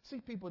people?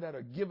 See people that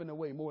are giving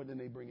away more than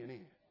they bringing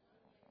in.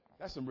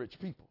 That's some rich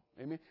people.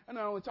 Amen. I'm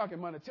not only talking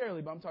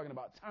monetarily, but I'm talking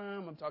about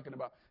time. I'm talking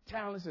about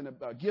talents and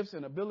gifts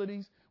and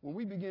abilities. When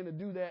we begin to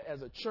do that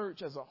as a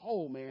church, as a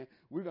whole, man,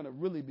 we're going to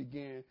really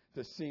begin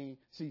to see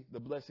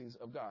the blessings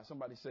of God.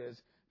 Somebody says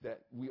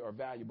that we are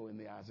valuable in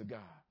the eyes of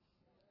God.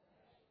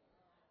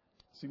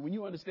 See, when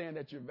you understand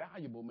that you're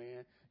valuable,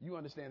 man, you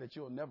understand that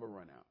you'll never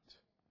run out.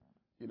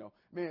 You know,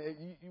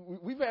 man,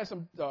 we've had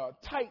some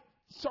tight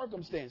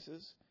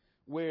circumstances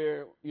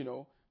where, you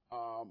know,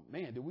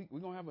 man, we're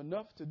going to have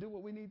enough to do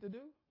what we need to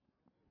do?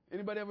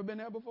 Anybody ever been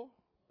there before?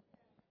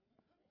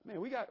 Man,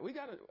 we got to,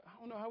 I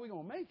don't know how we're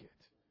going to make it.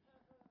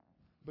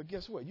 But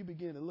guess what? You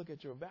begin to look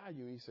at your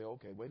value and you say,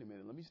 okay, wait a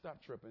minute. Let me stop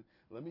tripping.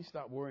 Let me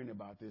stop worrying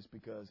about this,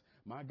 because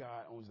my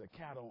God owns the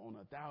cattle on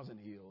 1,000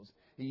 hills.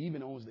 He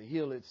even owns the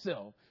hill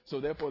itself.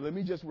 So therefore, let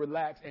me just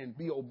relax and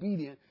be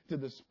obedient to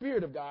the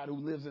Spirit of God who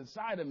lives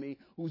inside of me,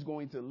 who's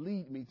going to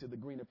lead me to the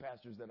greener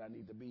pastures that I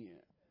need to be in.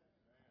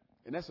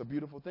 And that's a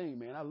beautiful thing,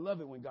 man. I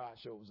love it when God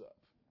shows up.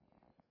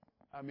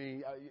 I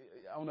mean,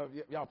 I don't know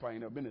if y'all probably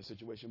ain't never been in a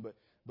situation,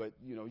 but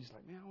you know, you're just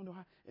like, man, I don't know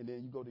how. And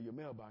then you go to your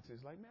mailbox and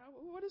it's like, man,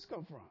 where this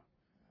come from?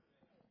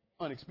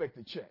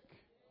 Unexpected check.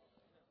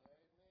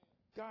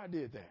 God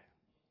did that.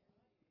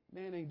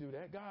 Man ain't do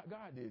that. God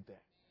did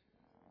that.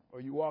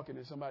 Or you walk in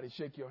and somebody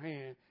shake your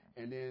hand,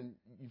 and then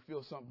you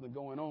feel something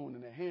going on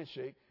in that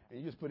handshake, and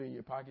you just put it in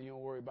your pocket. You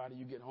don't worry about it.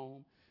 You get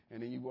home,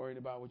 and then you worried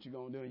about what you're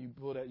going to do, and you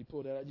pull that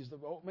out. You just,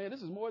 oh, man,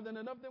 this is more than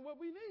enough than what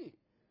we need.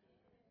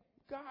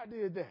 God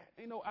did that.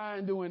 Ain't no I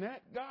in doing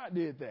that. God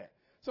did that.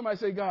 Somebody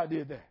say God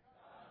did that.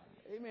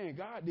 Amen.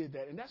 God did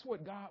that. And that's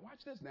what God, watch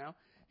this now.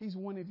 He's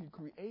wanting to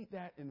create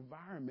that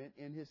environment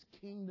in his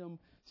kingdom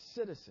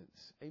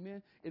citizens.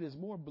 Amen. It is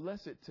more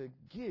blessed to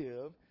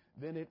give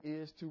than it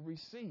is to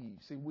receive.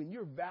 See, when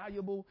you're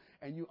valuable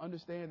and you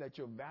understand that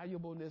your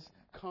valuableness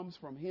comes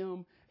from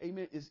him,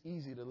 amen, it's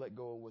easy to let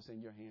go of what's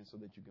in your hands so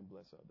that you can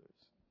bless others.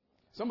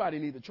 Somebody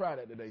need to try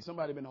that today.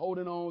 Somebody been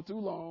holding on too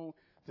long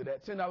to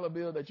that $10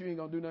 bill that you ain't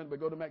going to do nothing but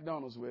go to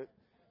McDonald's with.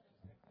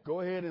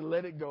 Go ahead and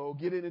let it go.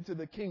 Get it into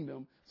the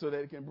kingdom so that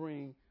it can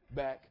bring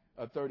back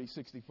a 30,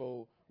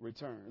 60-fold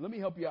return. Let me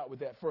help you out with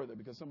that further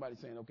because somebody's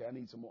saying, okay, I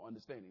need some more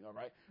understanding. All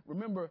right.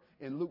 Remember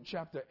in Luke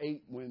chapter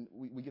 8 when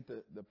we get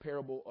the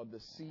parable of the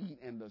seed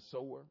and the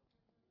sower.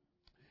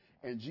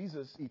 And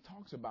Jesus, he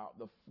talks about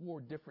the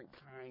 4 different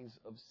kinds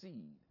of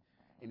seed.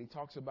 And he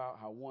talks about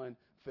how one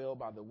fell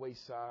by the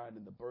wayside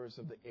and the birds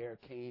of the air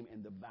came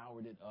and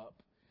devoured it up.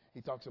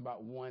 He talks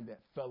about one that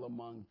fell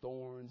among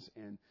thorns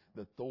and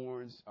the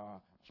thorns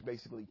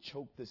basically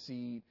choked the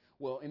seed.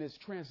 Well, in his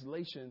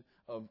translation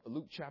of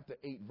Luke chapter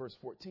 8, verse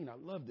 14, I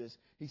love this.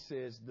 He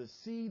says, the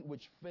seed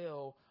which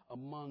fell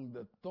among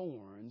the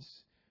thorns,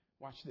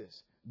 watch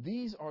this.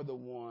 These are the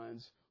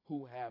ones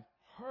who have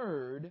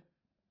heard,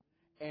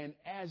 and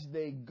as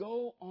they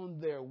go on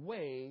their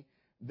way,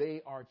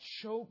 they are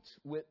choked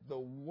with the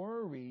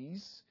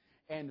worries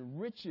and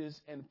riches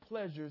and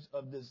pleasures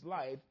of this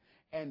life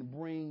and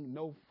bring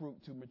no fruit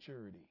to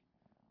maturity.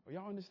 Are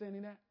y'all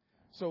understanding that?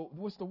 So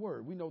what's the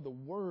word? We know the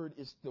word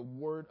is the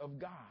word of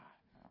God.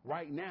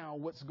 Right now,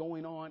 what's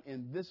going on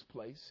in this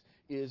place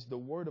is the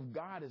word of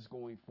God is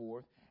going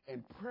forth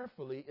and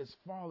prayerfully is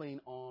falling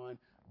on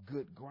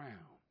good ground.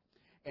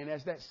 And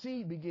as that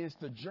seed begins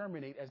to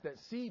germinate, as that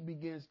seed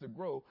begins to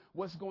grow,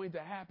 what's going to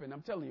happen?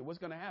 I'm telling you, what's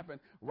going to happen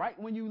right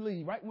when you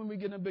leave, right when we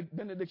get a big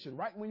benediction,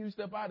 right when you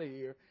step out of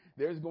here,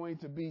 there's going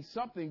to be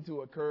something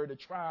to occur to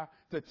try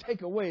to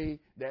take away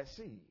that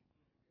seed.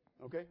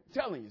 Okay? I'm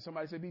telling you,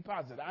 somebody say be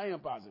positive. I am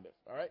positive.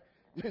 All right?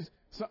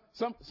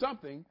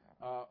 Something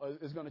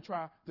is going to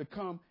try to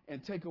come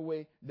and take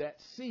away that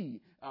seed.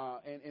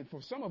 And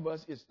for some of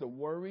us, it's the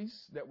worries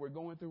that we're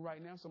going through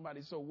right now.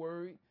 Somebody's so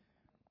worried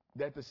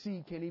that the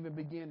seed can't even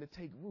begin to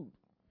take root.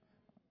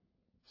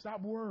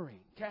 Stop worrying.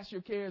 Cast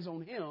your cares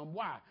on him.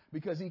 Why?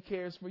 Because he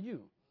cares for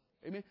you.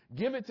 Amen.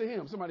 Give it to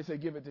him. Somebody say,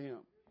 give it to him.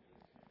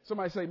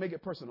 Somebody say, make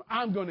it personal.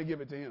 I'm going to give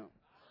it to him.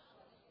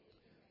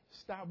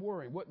 Stop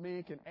worrying. What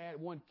man can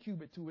add 1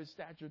 cubit to his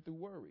stature through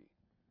worry?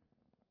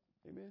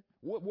 Amen.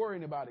 What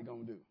worrying about it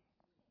going to do?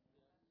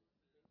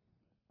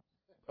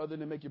 Other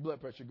than make your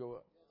blood pressure go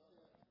up.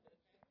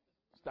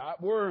 Stop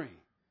worrying.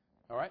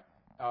 All right.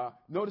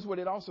 Notice what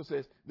it also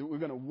says, that we're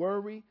going to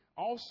worry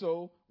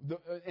also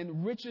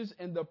and riches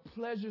and the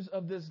pleasures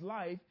of this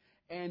life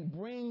and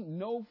bring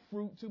no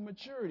fruit to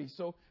maturity.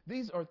 So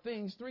these are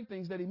 3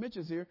 things that he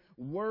mentions here.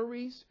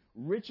 Worries,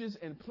 riches,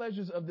 and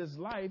pleasures of this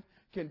life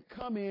can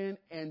come in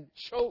and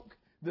choke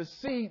the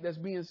seed that's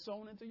being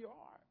sown into your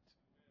heart.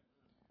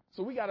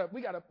 So we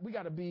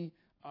gotta be,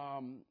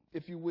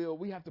 if you will,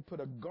 we have to put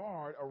a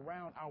guard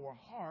around our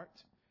heart,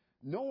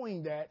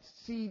 knowing that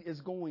seed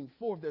is going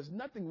forth. There's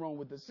nothing wrong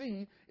with the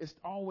seed. It's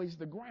always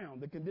the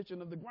ground, the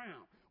condition of the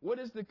ground. What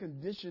is the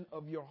condition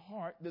of your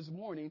heart this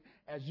morning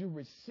as you're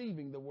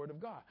receiving the word of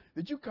God?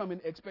 Did you come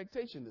in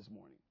expectation this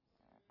morning?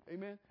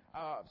 Amen.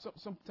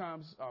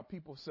 Sometimes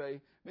people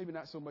say, maybe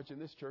not so much in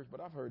this church,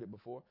 but I've heard it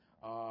before.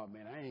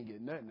 Man, I ain't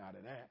getting nothing out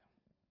of that.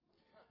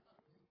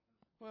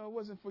 Well, it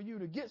wasn't for you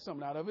to get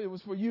something out of it. It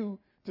was for you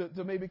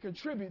to maybe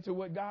contribute to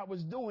what God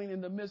was doing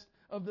in the midst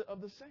of the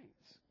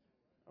saints.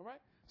 All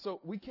right. So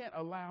we can't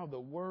allow the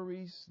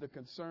worries, the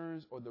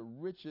concerns, or the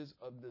riches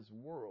of this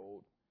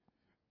world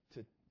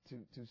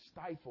to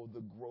stifle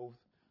the growth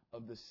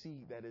of the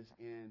seed that is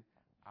in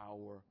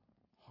our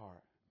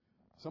heart.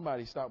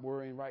 Somebody stop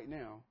worrying right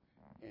now,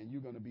 and you're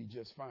going to be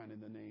just fine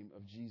in the name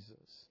of Jesus.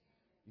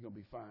 You're going to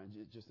be fine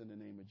just in the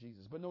name of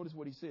Jesus. But notice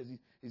what he says.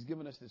 He's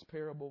given us this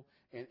parable,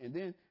 and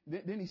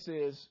then he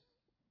says,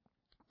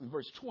 in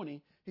verse 20,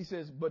 he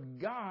says, but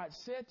God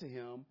said to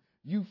him,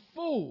 you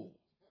fool.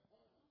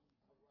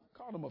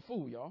 Called him a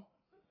fool, y'all.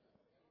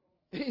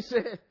 He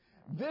said,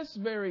 this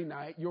very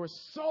night, your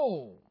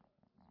soul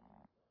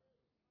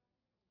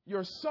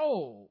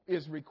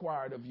is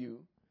required of you.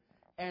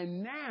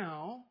 And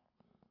now,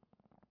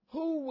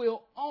 who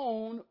will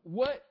own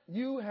what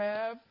you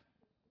have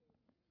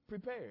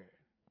prepared?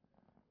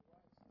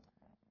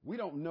 We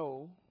don't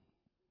know.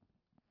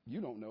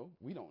 You don't know.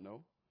 We don't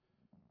know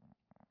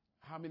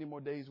how many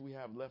more days we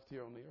have left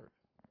here on the earth.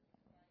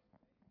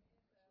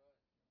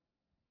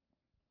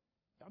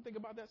 Y'all think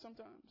about that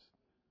sometimes?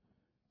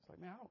 It's like,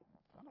 man,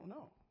 I don't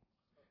know.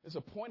 It's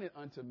appointed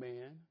unto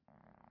man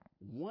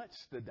once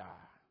to die.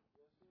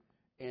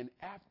 And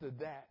after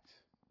that,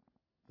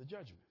 the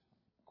judgment,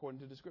 according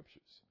to the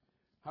scriptures.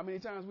 How many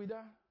times we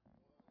die?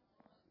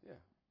 Yeah,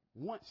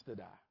 once to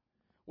die.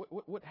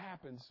 What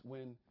happens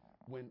when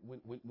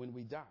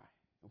we die?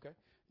 Okay,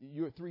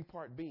 you're a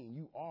 3-part being.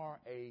 You are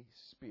a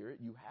spirit,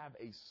 you have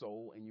a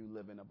soul, and you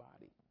live in a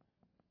body.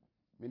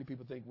 Many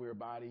people think we're a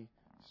body,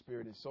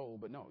 spirit, and soul,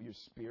 but no, you're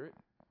spirit,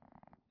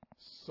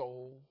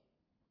 soul,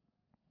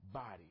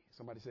 body.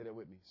 Somebody say that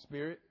with me.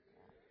 Spirit,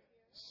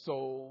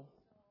 soul,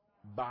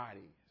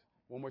 body.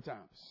 One more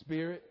time.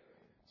 Spirit,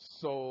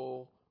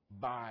 soul,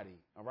 body.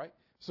 All right.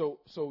 So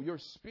your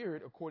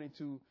spirit, according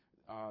to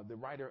the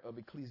writer of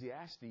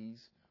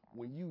Ecclesiastes,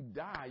 when you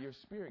die, your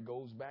spirit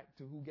goes back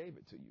to who gave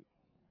it to you.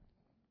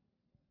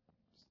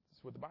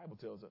 That's what the Bible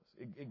tells us.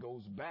 It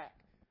goes back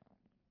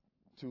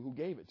to who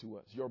gave it to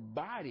us. Your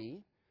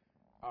body,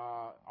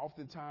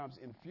 oftentimes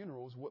in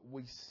funerals, what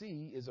we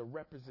see is a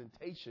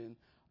representation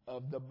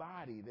of the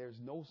body. There's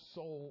no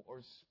soul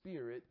or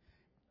spirit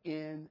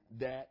in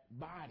that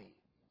body.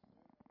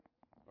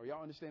 Are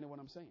y'all understanding what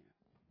I'm saying?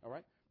 All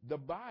right. The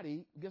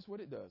body, guess what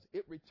it does?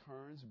 It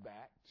returns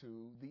back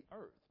to the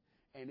earth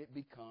and it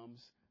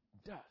becomes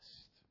dust.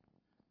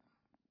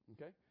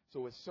 Okay.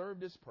 So it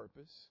served its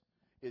purpose.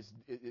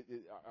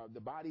 The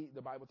body,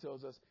 the Bible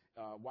tells us,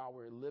 while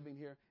we're living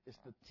here, it's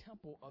the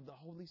temple of the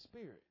Holy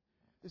Spirit.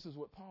 This is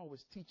what Paul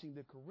was teaching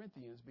the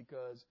Corinthians,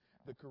 because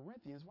the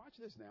Corinthians, watch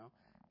this now,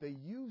 they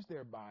use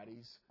their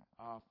bodies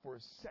for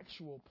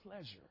sexual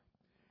pleasure.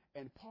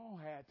 And Paul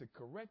had to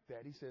correct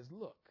that. He says,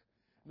 look,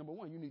 number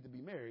one, you need to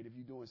be married if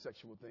you're doing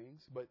sexual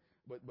things. But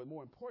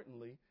more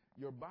importantly,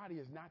 your body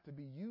is not to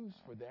be used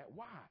for that.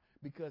 Why?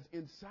 Because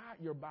inside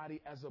your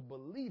body as a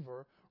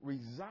believer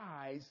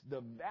resides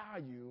the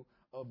value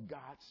of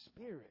God's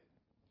Spirit.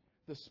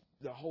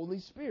 The Holy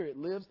Spirit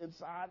lives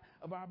inside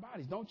of our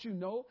bodies. Don't you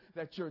know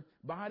that your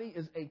body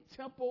is a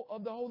temple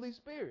of the Holy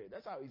Spirit?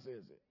 That's how he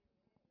says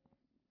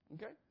it.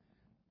 Okay?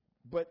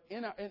 But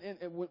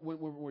when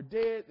we're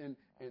dead and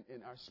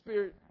our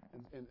spirit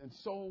and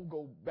soul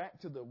go back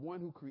to the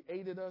one who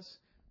created us,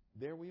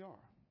 there we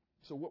are.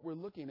 So what we're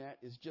looking at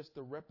is just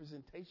the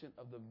representation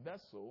of the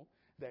vessel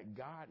that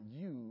God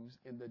used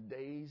in the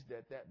days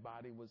that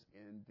body was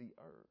in the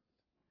earth.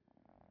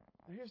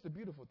 Now here's the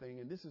beautiful thing,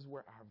 and this is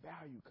where our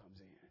value comes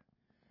in.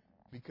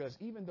 Because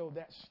even though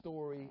that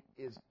story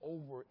is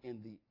over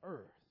in the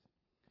earth,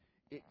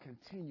 it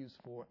continues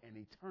for an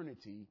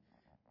eternity.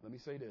 Let me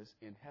say this,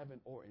 in heaven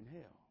or in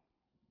hell.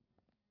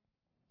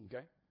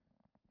 Okay?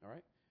 All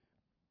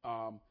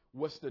right?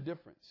 What's the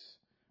difference?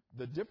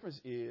 The difference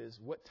is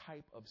what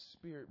type of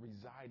spirit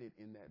resided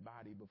in that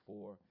body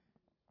before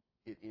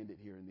it ended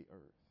here in the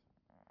earth.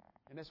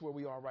 And that's where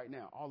we are right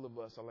now. All of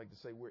us, I like to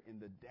say, we're in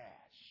the dash.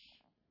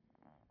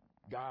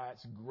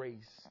 God's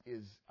grace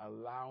is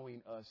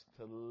allowing us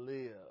to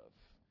live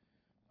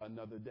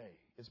another day.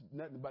 It's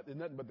nothing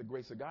but the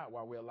grace of God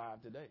while we're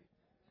alive today.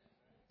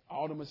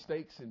 All the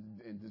mistakes and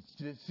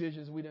the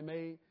decisions we done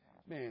made,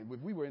 man, if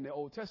we were in the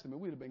Old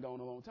Testament, we'd have been gone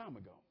a long time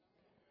ago.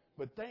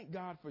 But thank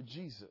God for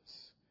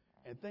Jesus,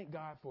 and thank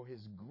God for his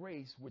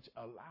grace, which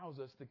allows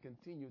us to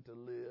continue to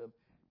live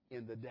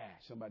in the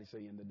dash. Somebody say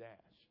in the dash.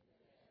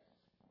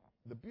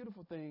 The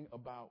beautiful thing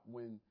about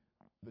when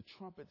the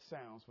trumpet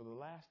sounds for the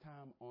last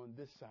time on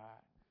this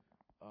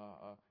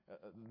side,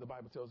 the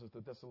Bible tells us,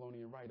 the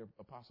Thessalonian writer,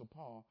 Apostle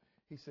Paul,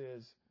 he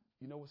says,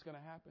 you know what's going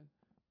to happen?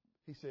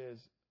 He says,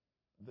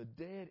 the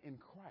dead in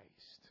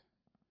Christ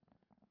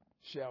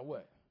shall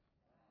what?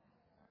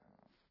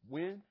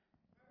 When?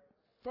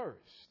 First.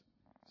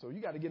 So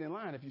you got to get in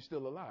line if you're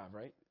still alive,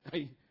 right?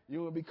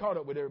 You won't be caught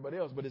up with everybody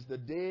else, but it's the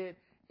dead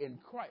in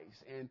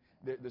Christ. And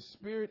the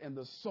spirit and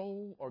the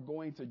soul are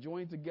going to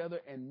join together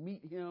and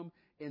meet him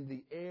in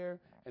the air.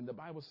 And the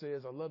Bible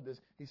says, I love this,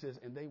 he says,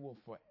 and they will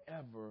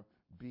forever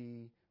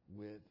be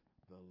with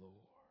the Lord.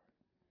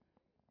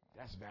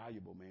 That's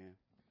valuable, man.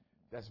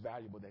 That's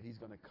valuable that he's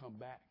going to come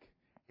back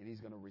and he's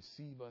going to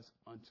receive us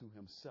unto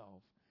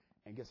himself.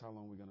 And guess how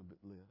long we're going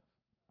to live?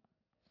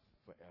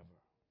 Forever.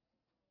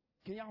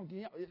 Can y'all,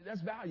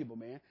 that's valuable,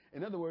 man.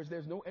 In other words,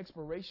 there's no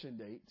expiration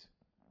date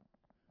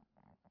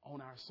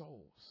on our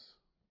souls.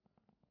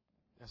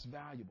 That's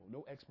valuable.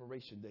 No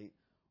expiration date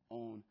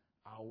on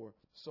our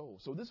soul.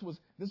 So this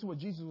is what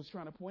Jesus was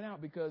trying to point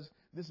out, because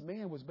this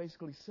man was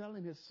basically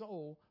selling his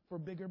soul for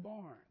bigger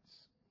barns.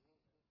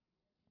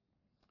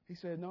 He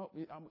said, no,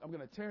 I'm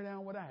going to tear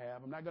down what I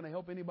have. I'm not going to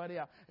help anybody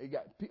out. You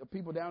got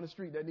people down the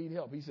street that need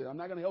help. He said, I'm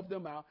not going to help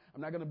them out.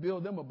 I'm not going to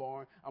build them a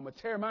barn. I'm going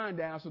to tear mine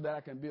down so that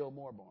I can build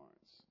more barns.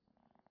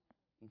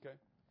 Okay?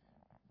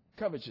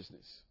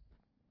 Covetousness.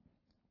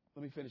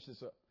 Let me finish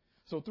this up.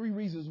 So 3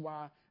 reasons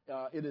why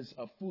it is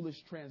a foolish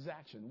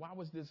transaction. Why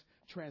was this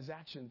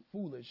transaction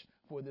foolish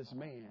for this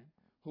man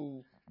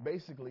who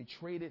basically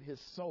traded his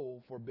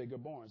soul for bigger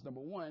barns?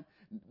 Number 1,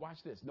 watch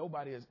this.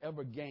 Nobody has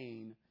ever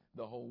gained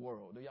the whole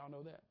world. Do y'all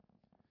know that?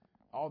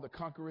 All the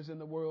conquerors in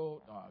the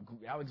world,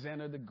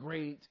 Alexander the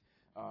Great,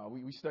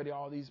 we study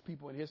all these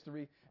people in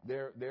history.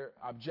 Their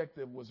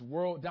objective was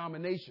world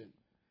domination,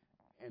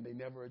 and they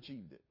never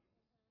achieved it.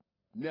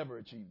 Never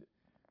achieved it.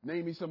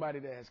 Name me somebody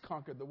that has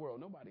conquered the world.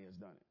 Nobody has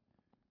done it.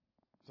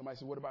 Somebody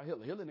said, what about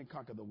Hitler? Hitler didn't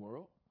conquer the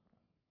world.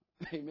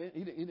 Amen.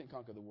 He didn't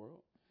conquer the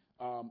world.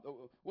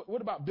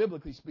 What about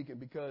biblically speaking?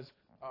 Because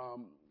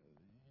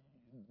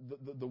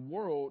the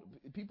world,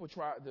 people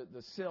try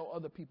to sell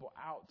other people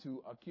out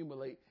to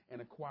accumulate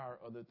and acquire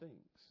other things.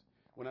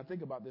 When I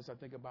think about this, I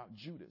think about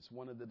Judas,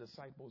 one of the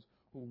disciples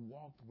who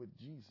walked with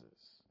Jesus.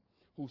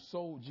 who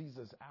sold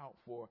Jesus out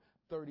for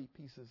 30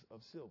 pieces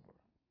of silver.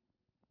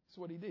 That's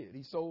what he did.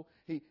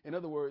 In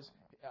other words,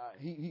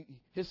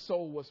 his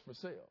soul was for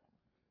sale.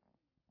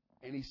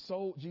 And he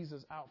sold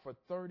Jesus out for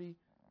 30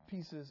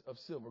 pieces of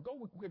silver. Go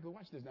quickly,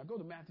 watch this. Now go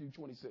to Matthew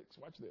 26.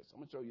 Watch this. I'm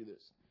going to show you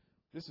this.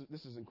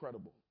 This is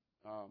incredible.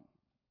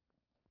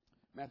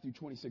 Matthew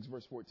 26,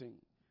 verse 14.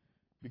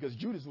 Because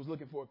Judas was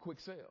looking for a quick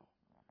sale.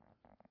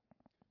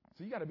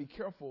 So you got to be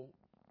careful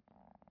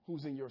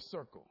who's in your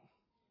circle.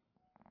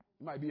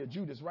 It might be a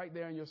Judas right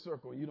there in your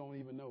circle and you don't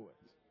even know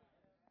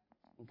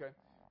it. Okay?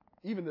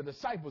 Even the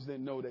disciples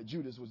didn't know that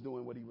Judas was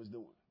doing what he was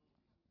doing.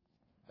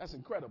 That's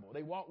incredible.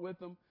 They walked with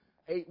him,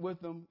 ate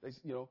with him,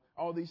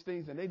 all these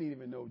things, and they didn't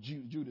even know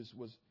Judas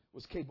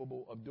was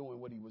capable of doing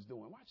what he was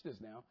doing. Watch this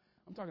now.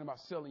 I'm talking about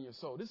selling your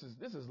soul. This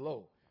is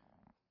low.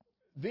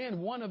 Then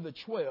one of the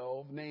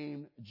 12,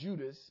 named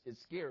Judas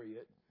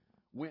Iscariot,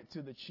 went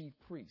to the chief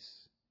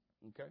priests.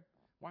 Okay?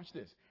 Watch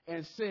this.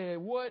 And said,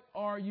 "What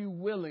are you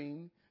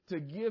willing to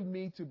give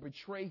me to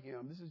betray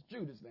him?" This is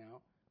Judas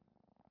now.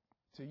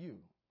 "To you."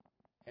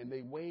 And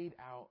they weighed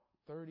out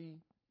 30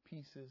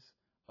 pieces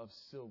of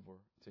silver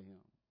to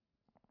him.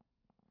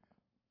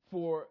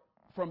 For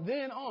from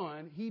then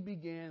on, he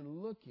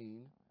began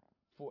looking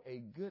for a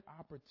good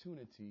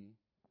opportunity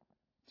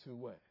to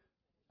what?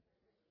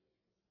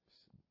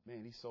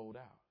 Man, he sold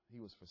out. He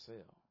was for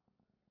sale.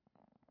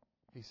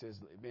 He says,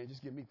 "Man,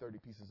 just give me 30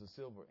 pieces of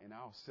silver and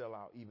I'll sell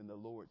out even the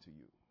Lord to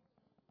you."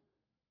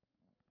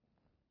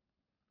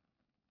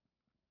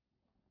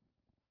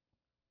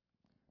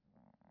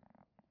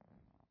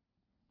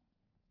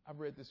 I've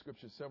read this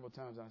scripture several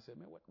times and I said,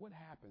 man, what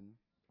happened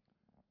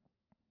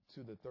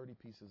to the 30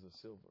 pieces of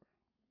silver?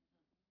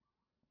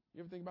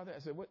 You ever think about that? I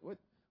said,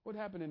 what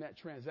happened in that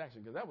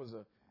transaction? Because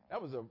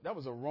that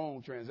was a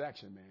wrong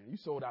transaction, man. You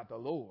sold out the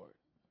Lord.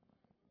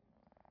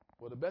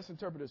 Well, the best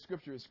interpreted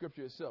scripture is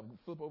scripture itself.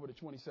 Flip over to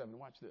 27.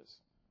 Watch this.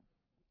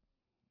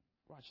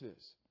 Watch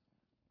this.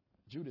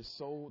 Judas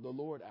sold the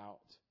Lord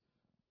out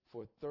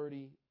for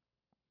 30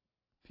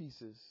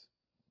 pieces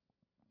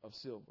of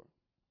silver.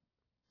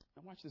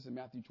 Now watch this in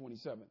Matthew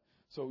 27.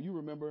 So you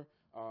remember,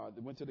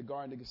 they went to the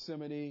Garden of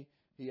Gethsemane.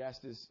 He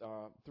asked his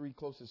 3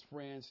 closest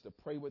friends to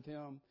pray with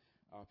him,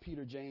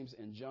 Peter, James,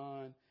 and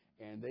John,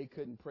 and they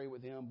couldn't pray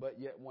with him but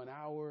yet 1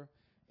 hour.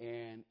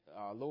 And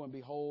lo and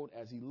behold,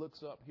 as he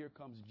looks up, here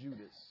comes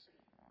Judas,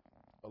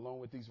 along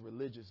with these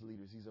religious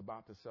leaders. He's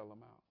about to sell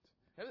them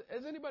out.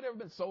 Has anybody ever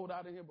been sold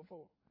out in here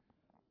before?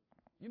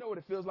 You know what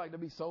it feels like to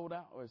be sold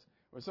out?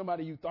 Or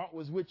somebody you thought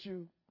was with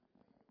you,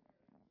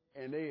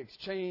 and they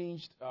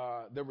exchanged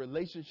the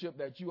relationship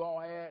that you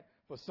all had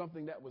for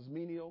something that was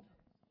menial?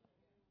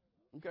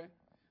 Okay?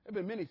 There have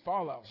been many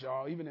fallouts,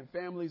 y'all, even in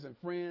families and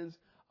friends,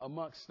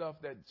 amongst stuff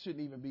that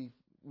shouldn't even be,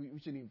 we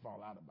shouldn't even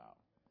fall out about.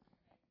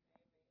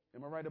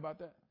 Am I right about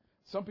that?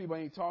 Some people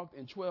ain't talked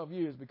in 12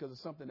 years because of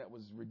something that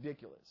was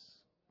ridiculous.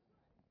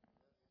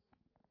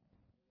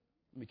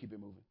 Let me keep it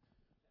moving.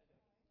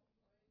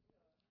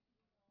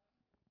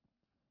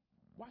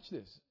 Watch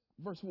this.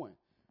 Verse 1.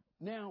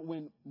 Now,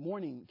 when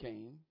morning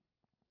came,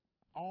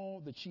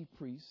 all the chief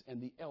priests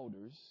and the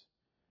elders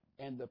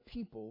and the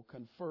people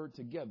conferred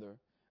together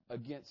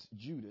against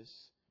Jesus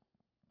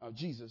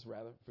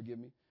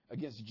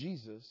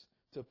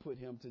to put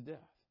him to death.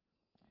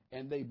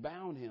 And they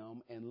bound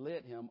him and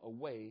led him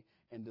away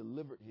and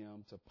delivered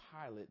him to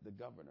Pilate, the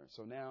governor.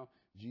 So now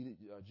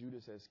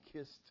Judas has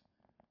kissed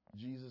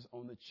Jesus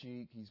on the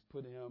cheek. He's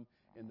put him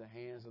in the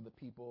hands of the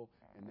people.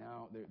 And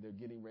now they're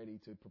getting ready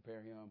to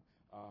prepare him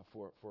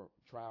for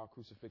trial,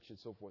 crucifixion,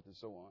 so forth and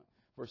so on.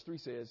 Verse 3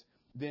 says,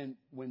 then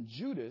when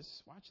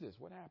Judas, watch this,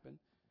 what happened?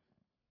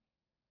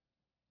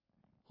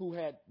 Who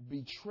had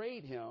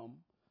betrayed him,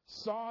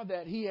 saw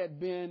that he had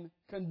been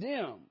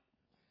condemned,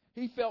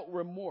 he felt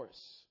remorse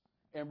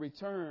and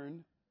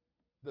returned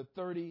the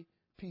 30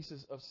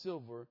 pieces of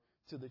silver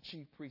to the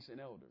chief priests and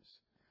elders.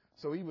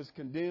 So he was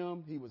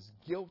condemned. He was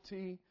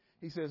guilty.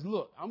 He says,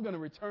 look, I'm going to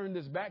return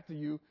this back to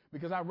you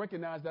because I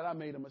recognize that I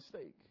made a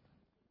mistake.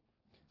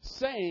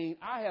 Saying,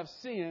 I have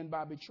sinned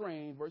by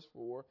betraying, verse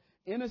 4,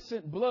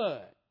 innocent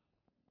blood.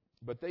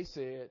 But they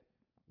said,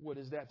 what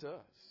is that to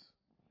us?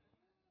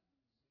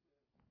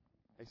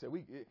 They said,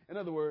 in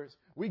other words,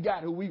 we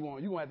got who we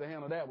want. You're going to have to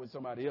handle that with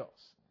somebody else.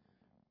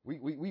 We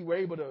were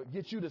able to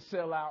get you to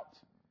sell out,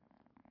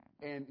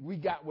 and we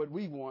got what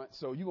we want,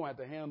 so you're going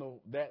to have to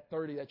handle that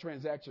 30, that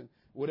transaction,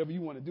 whatever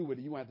you want to do with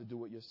it, you're going to have to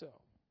do it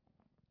yourself.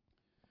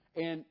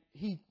 And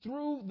he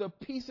threw the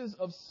pieces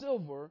of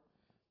silver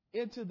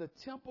into the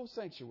temple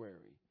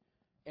sanctuary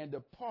and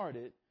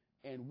departed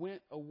and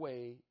went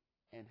away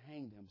and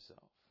hanged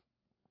himself.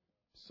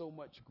 So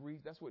much grief.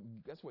 That's what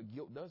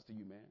guilt does to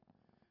you, man.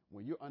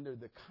 When you're under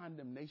the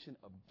condemnation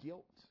of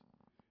guilt,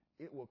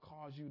 it will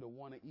cause you to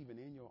want to even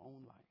end your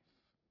own life.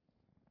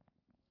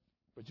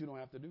 But you don't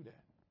have to do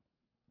that.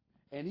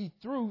 And he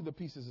threw the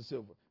pieces of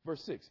silver.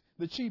 Verse 6.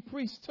 The chief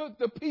priests took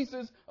the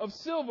pieces of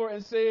silver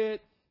and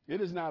said,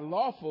 it is not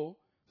lawful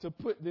to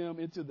put them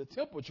into the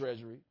temple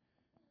treasury.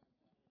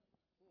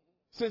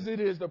 since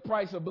it is the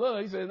price of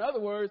blood, he said, in other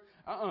words,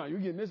 you're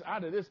getting this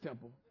out of this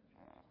temple.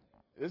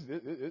 This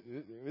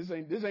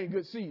ain't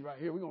good seed right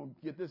here. We're going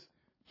to get this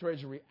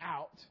treasury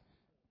out.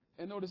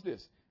 And notice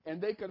this. And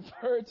they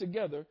conferred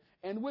together,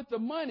 and with the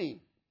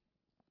money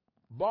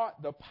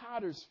bought the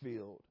potter's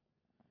field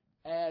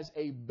as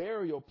a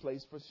burial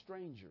place for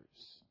strangers.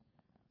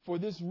 For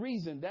this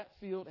reason, that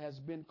field has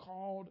been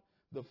called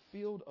the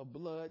field of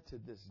blood to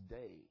this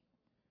day.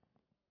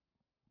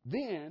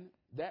 Then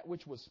that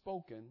which was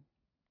spoken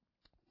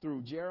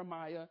through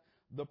Jeremiah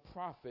the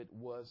prophet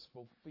was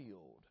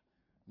fulfilled.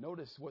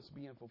 Notice what's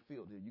being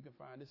fulfilled here. You can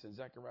find this in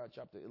Zechariah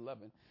chapter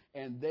 11.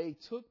 And they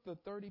took the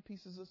 30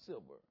 pieces of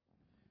silver,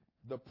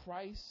 the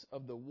price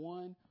of the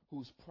one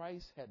whose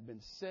price had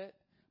been set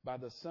by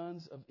the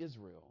sons of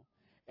Israel,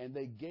 and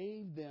they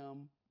gave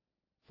them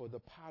for the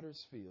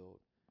potter's field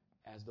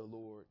as the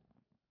Lord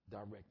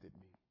directed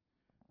me.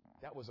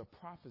 That was a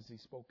prophecy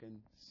spoken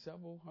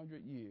several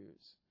hundred years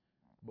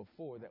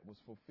before that was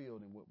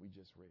fulfilled in what we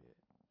just read.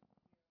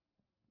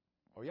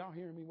 Are y'all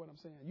hearing me what I'm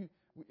saying?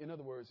 In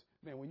other words,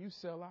 man, when you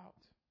sell out,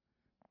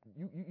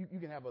 you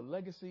can have a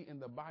legacy in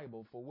the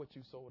Bible for what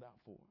you sold out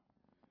for.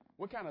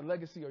 What kind of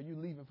legacy are you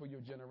leaving for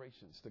your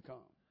generations to come?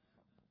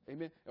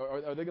 Amen.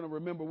 Are they going to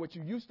remember what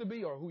you used to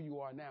be or who you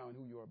are now and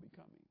who you are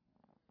becoming?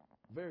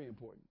 Very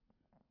important.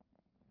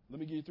 Let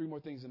me give you 3 more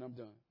things and I'm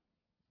done.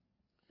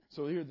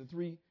 So here are the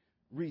 3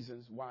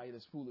 reasons why it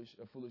is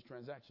a foolish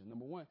transaction.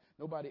 Number 1,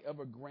 nobody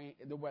ever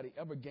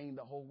gained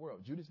the whole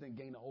world. Judas didn't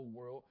gain the whole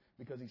world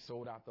because he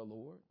sold out the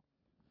Lord.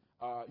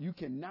 You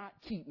cannot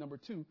keep, number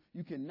 2,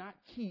 you cannot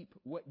keep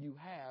what you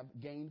have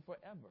gained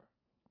forever.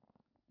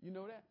 You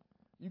know that?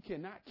 You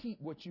cannot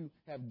keep what you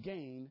have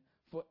gained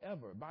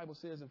forever. Bible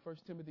says in 1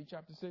 Timothy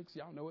chapter 6,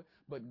 y'all know it,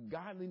 but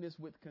godliness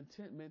with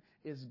contentment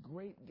is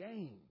great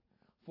gain.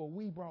 For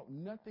we brought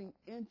nothing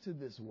into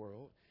this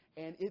world,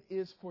 and it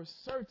is for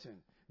certain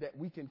that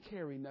we can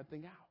carry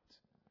nothing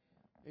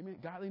out. Amen.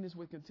 Godliness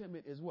with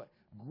contentment is what?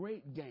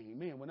 Great gain.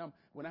 Man,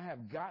 when I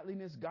have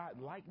godliness,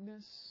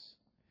 God-likeness,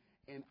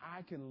 and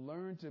I can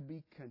learn to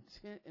be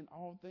content in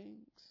all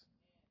things,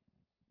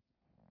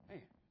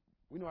 man,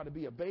 we know how to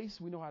be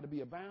abased. We know how to be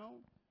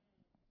abound.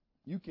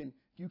 You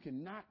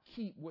cannot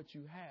keep what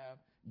you have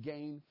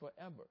gained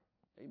forever.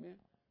 Amen.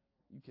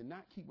 You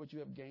cannot keep what you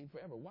have gained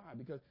forever. Why?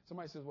 Because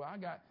somebody says, well, I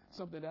got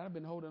something that I've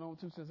been holding on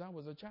to since I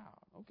was a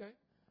child. Okay.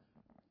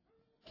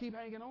 Keep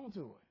hanging on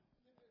to it.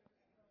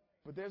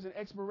 But there's an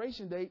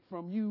expiration date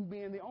from you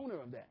being the owner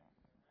of that,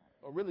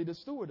 or really the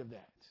steward of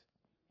that.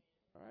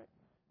 All right.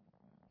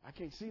 I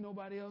can't see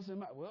nobody else in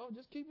my, well,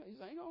 just keep it.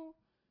 Just hang on.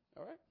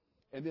 All right.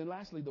 And then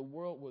lastly, the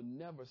world will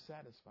never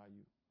satisfy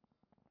you.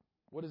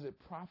 What does it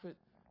profit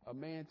a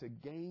man to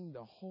gain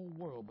the whole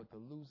world but to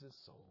lose his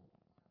soul?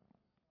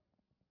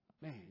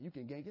 Man, you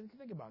can gain.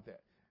 Think about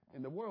that.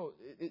 And the world,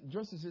 it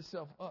dresses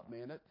itself up,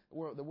 man. That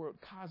word, the word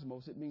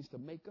cosmos, it means to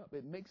make up.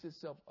 It makes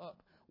itself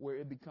up where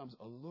it becomes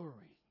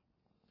alluring.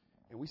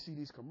 And we see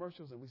these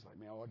commercials and we're like,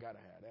 man, I got to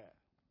have that.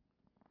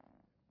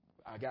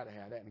 I got to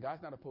have that. And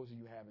God's not opposed to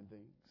you having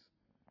things.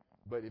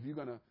 But if you're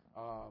going to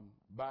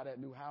buy that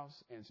new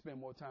house and spend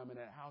more time in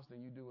that house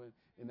than you do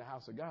in the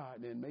house of God,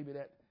 then maybe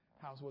that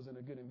house wasn't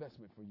a good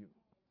investment for you.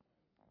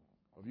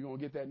 Or if you're going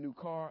to get that new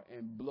car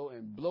and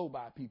blow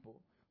by people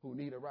who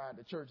need a ride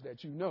to church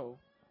that you know,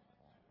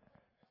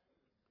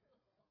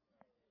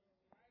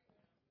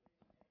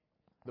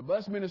 the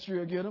bus ministry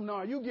will get them.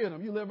 No, you get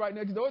them. You live right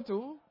next door to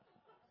them.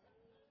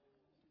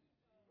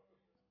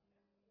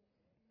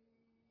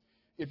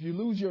 If you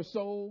lose your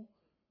soul,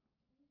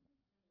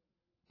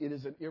 it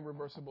is an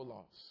irreversible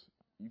loss.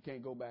 You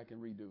can't go back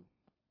and redo.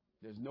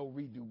 There's no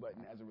redo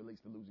button as it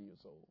relates to losing your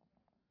soul.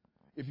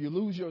 If you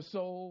lose your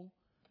soul,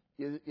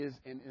 it is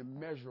an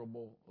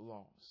immeasurable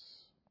loss.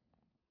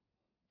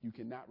 You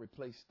cannot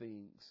replace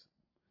things.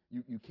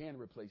 You can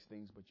replace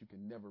things, but you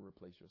can never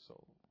replace your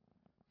soul.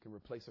 I can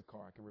replace a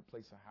car. I can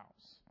replace a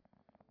house,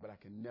 but I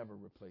can never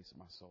replace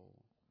my soul.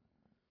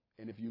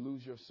 And if you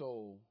lose your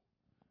soul,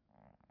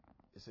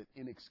 it's an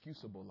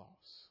inexcusable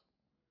loss.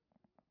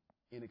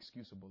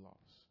 Inexcusable loss.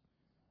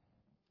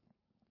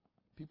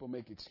 People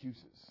make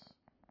excuses.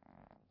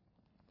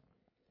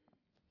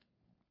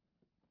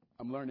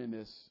 I'm learning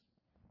this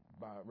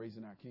by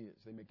raising our kids.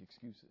 They make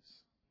excuses.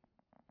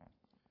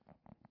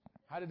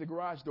 How did the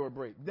garage door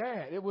break?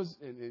 Dad, it was,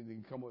 and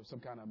they come up with some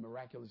kind of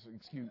miraculous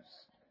excuse.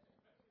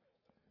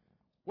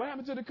 What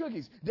happened to the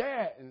cookies?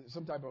 Dad, and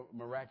some type of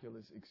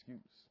miraculous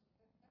excuse.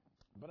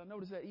 But I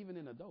noticed that even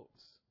in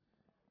adults,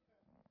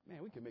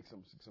 man, we can make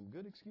some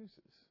good excuses.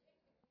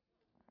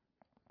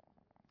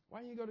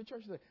 Why didn't you go to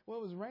church today? Well,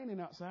 it was raining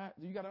outside.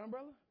 You got an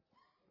umbrella?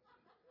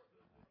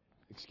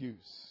 Excuse.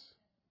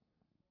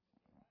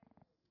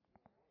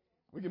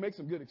 We can make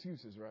some good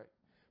excuses, right?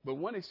 But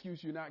one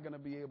excuse you're not going to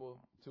be able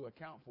to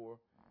account for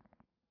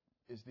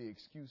is the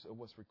excuse of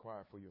what's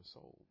required for your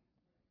soul.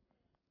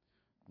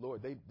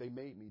 Lord, they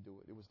made me do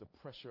it. It was the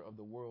pressure of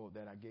the world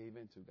that I gave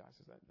into. God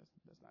says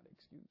that's not an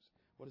excuse.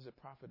 What does it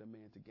profit a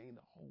man to gain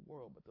the whole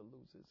world but to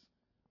lose his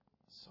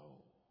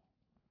soul?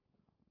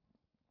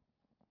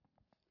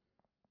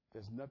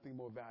 There's nothing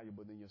more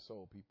valuable than your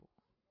soul, people.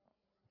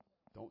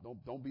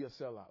 Don't be a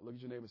sellout. Look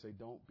at your neighbor and say,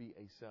 don't be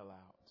a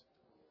sellout.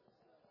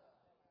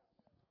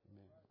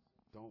 Amen.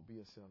 Don't be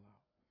a sellout.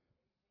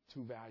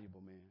 Too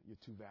valuable, man. You're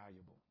too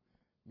valuable.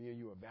 Me and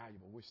you are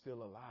valuable. We're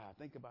still alive.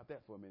 Think about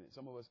that for a minute.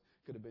 Some of us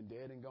could have been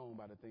dead and gone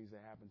by the things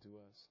that happened to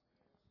us.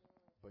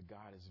 But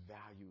God has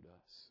valued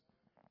us.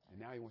 And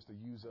now he wants to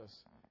use us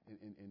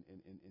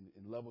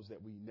in levels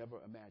that we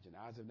never imagined.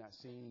 Eyes have not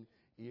seen,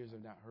 ears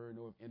have not heard,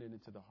 nor have entered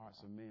into the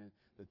hearts of men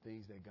the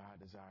things that God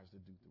desires to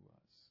do through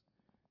us.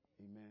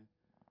 Amen.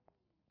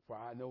 For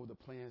I know the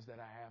plans that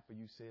I have for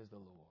you, says the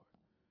Lord.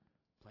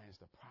 Plans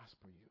to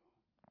prosper you.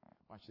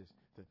 Watch this.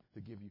 To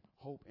give you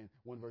hope. And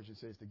one version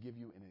says to give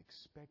you an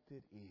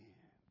expected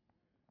end.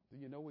 Do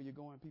you know where you're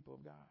going, people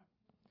of God?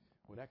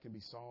 Well, that can be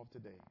solved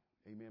today.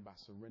 Amen. By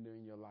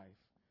surrendering your life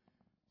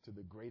to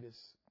the greatest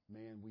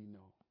man we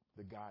know,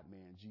 the God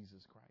man,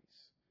 Jesus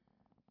Christ.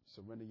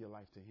 Surrender your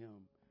life to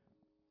him.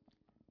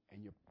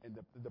 And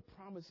the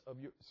promise of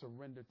your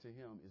surrender to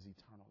him is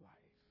eternal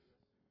life.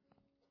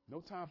 No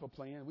time for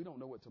playing. We don't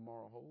know what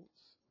tomorrow holds.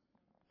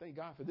 Thank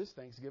God for this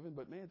Thanksgiving,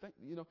 but man,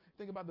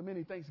 think about the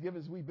many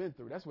Thanksgivings we've been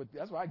through. That's what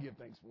I give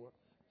thanks for.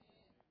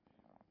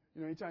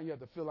 You know, anytime you have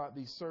to fill out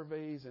these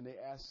surveys and they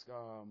ask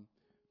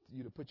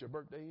you to put your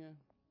birthday in,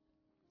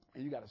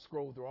 and you got to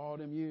scroll through all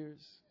them years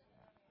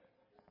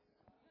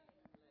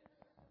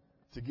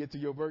to get to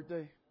your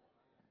birthday.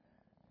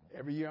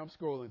 Every year I'm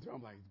scrolling through,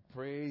 I'm like,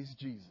 praise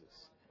Jesus,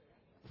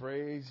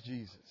 praise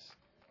Jesus,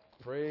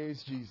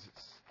 praise Jesus.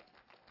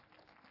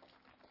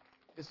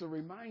 It's a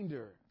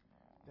reminder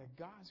that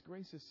God's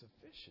grace is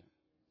sufficient.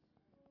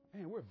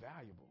 Man, we're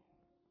valuable.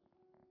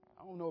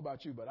 I don't know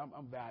about you, but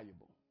I'm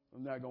valuable.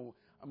 I'm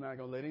not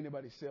gonna let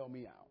anybody sell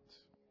me out.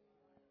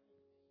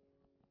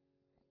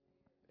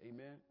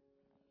 Amen.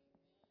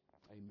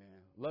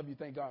 Amen. Love you.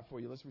 Thank God for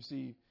you. Let's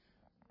receive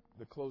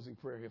the closing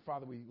prayer here.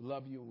 Father, we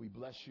love you and we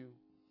bless you.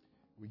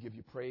 We give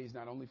you praise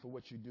not only for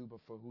what you do, but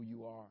for who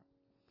you are.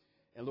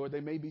 And Lord,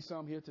 there may be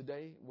some here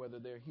today, whether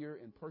they're here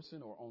in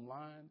person or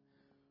online,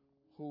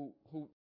 who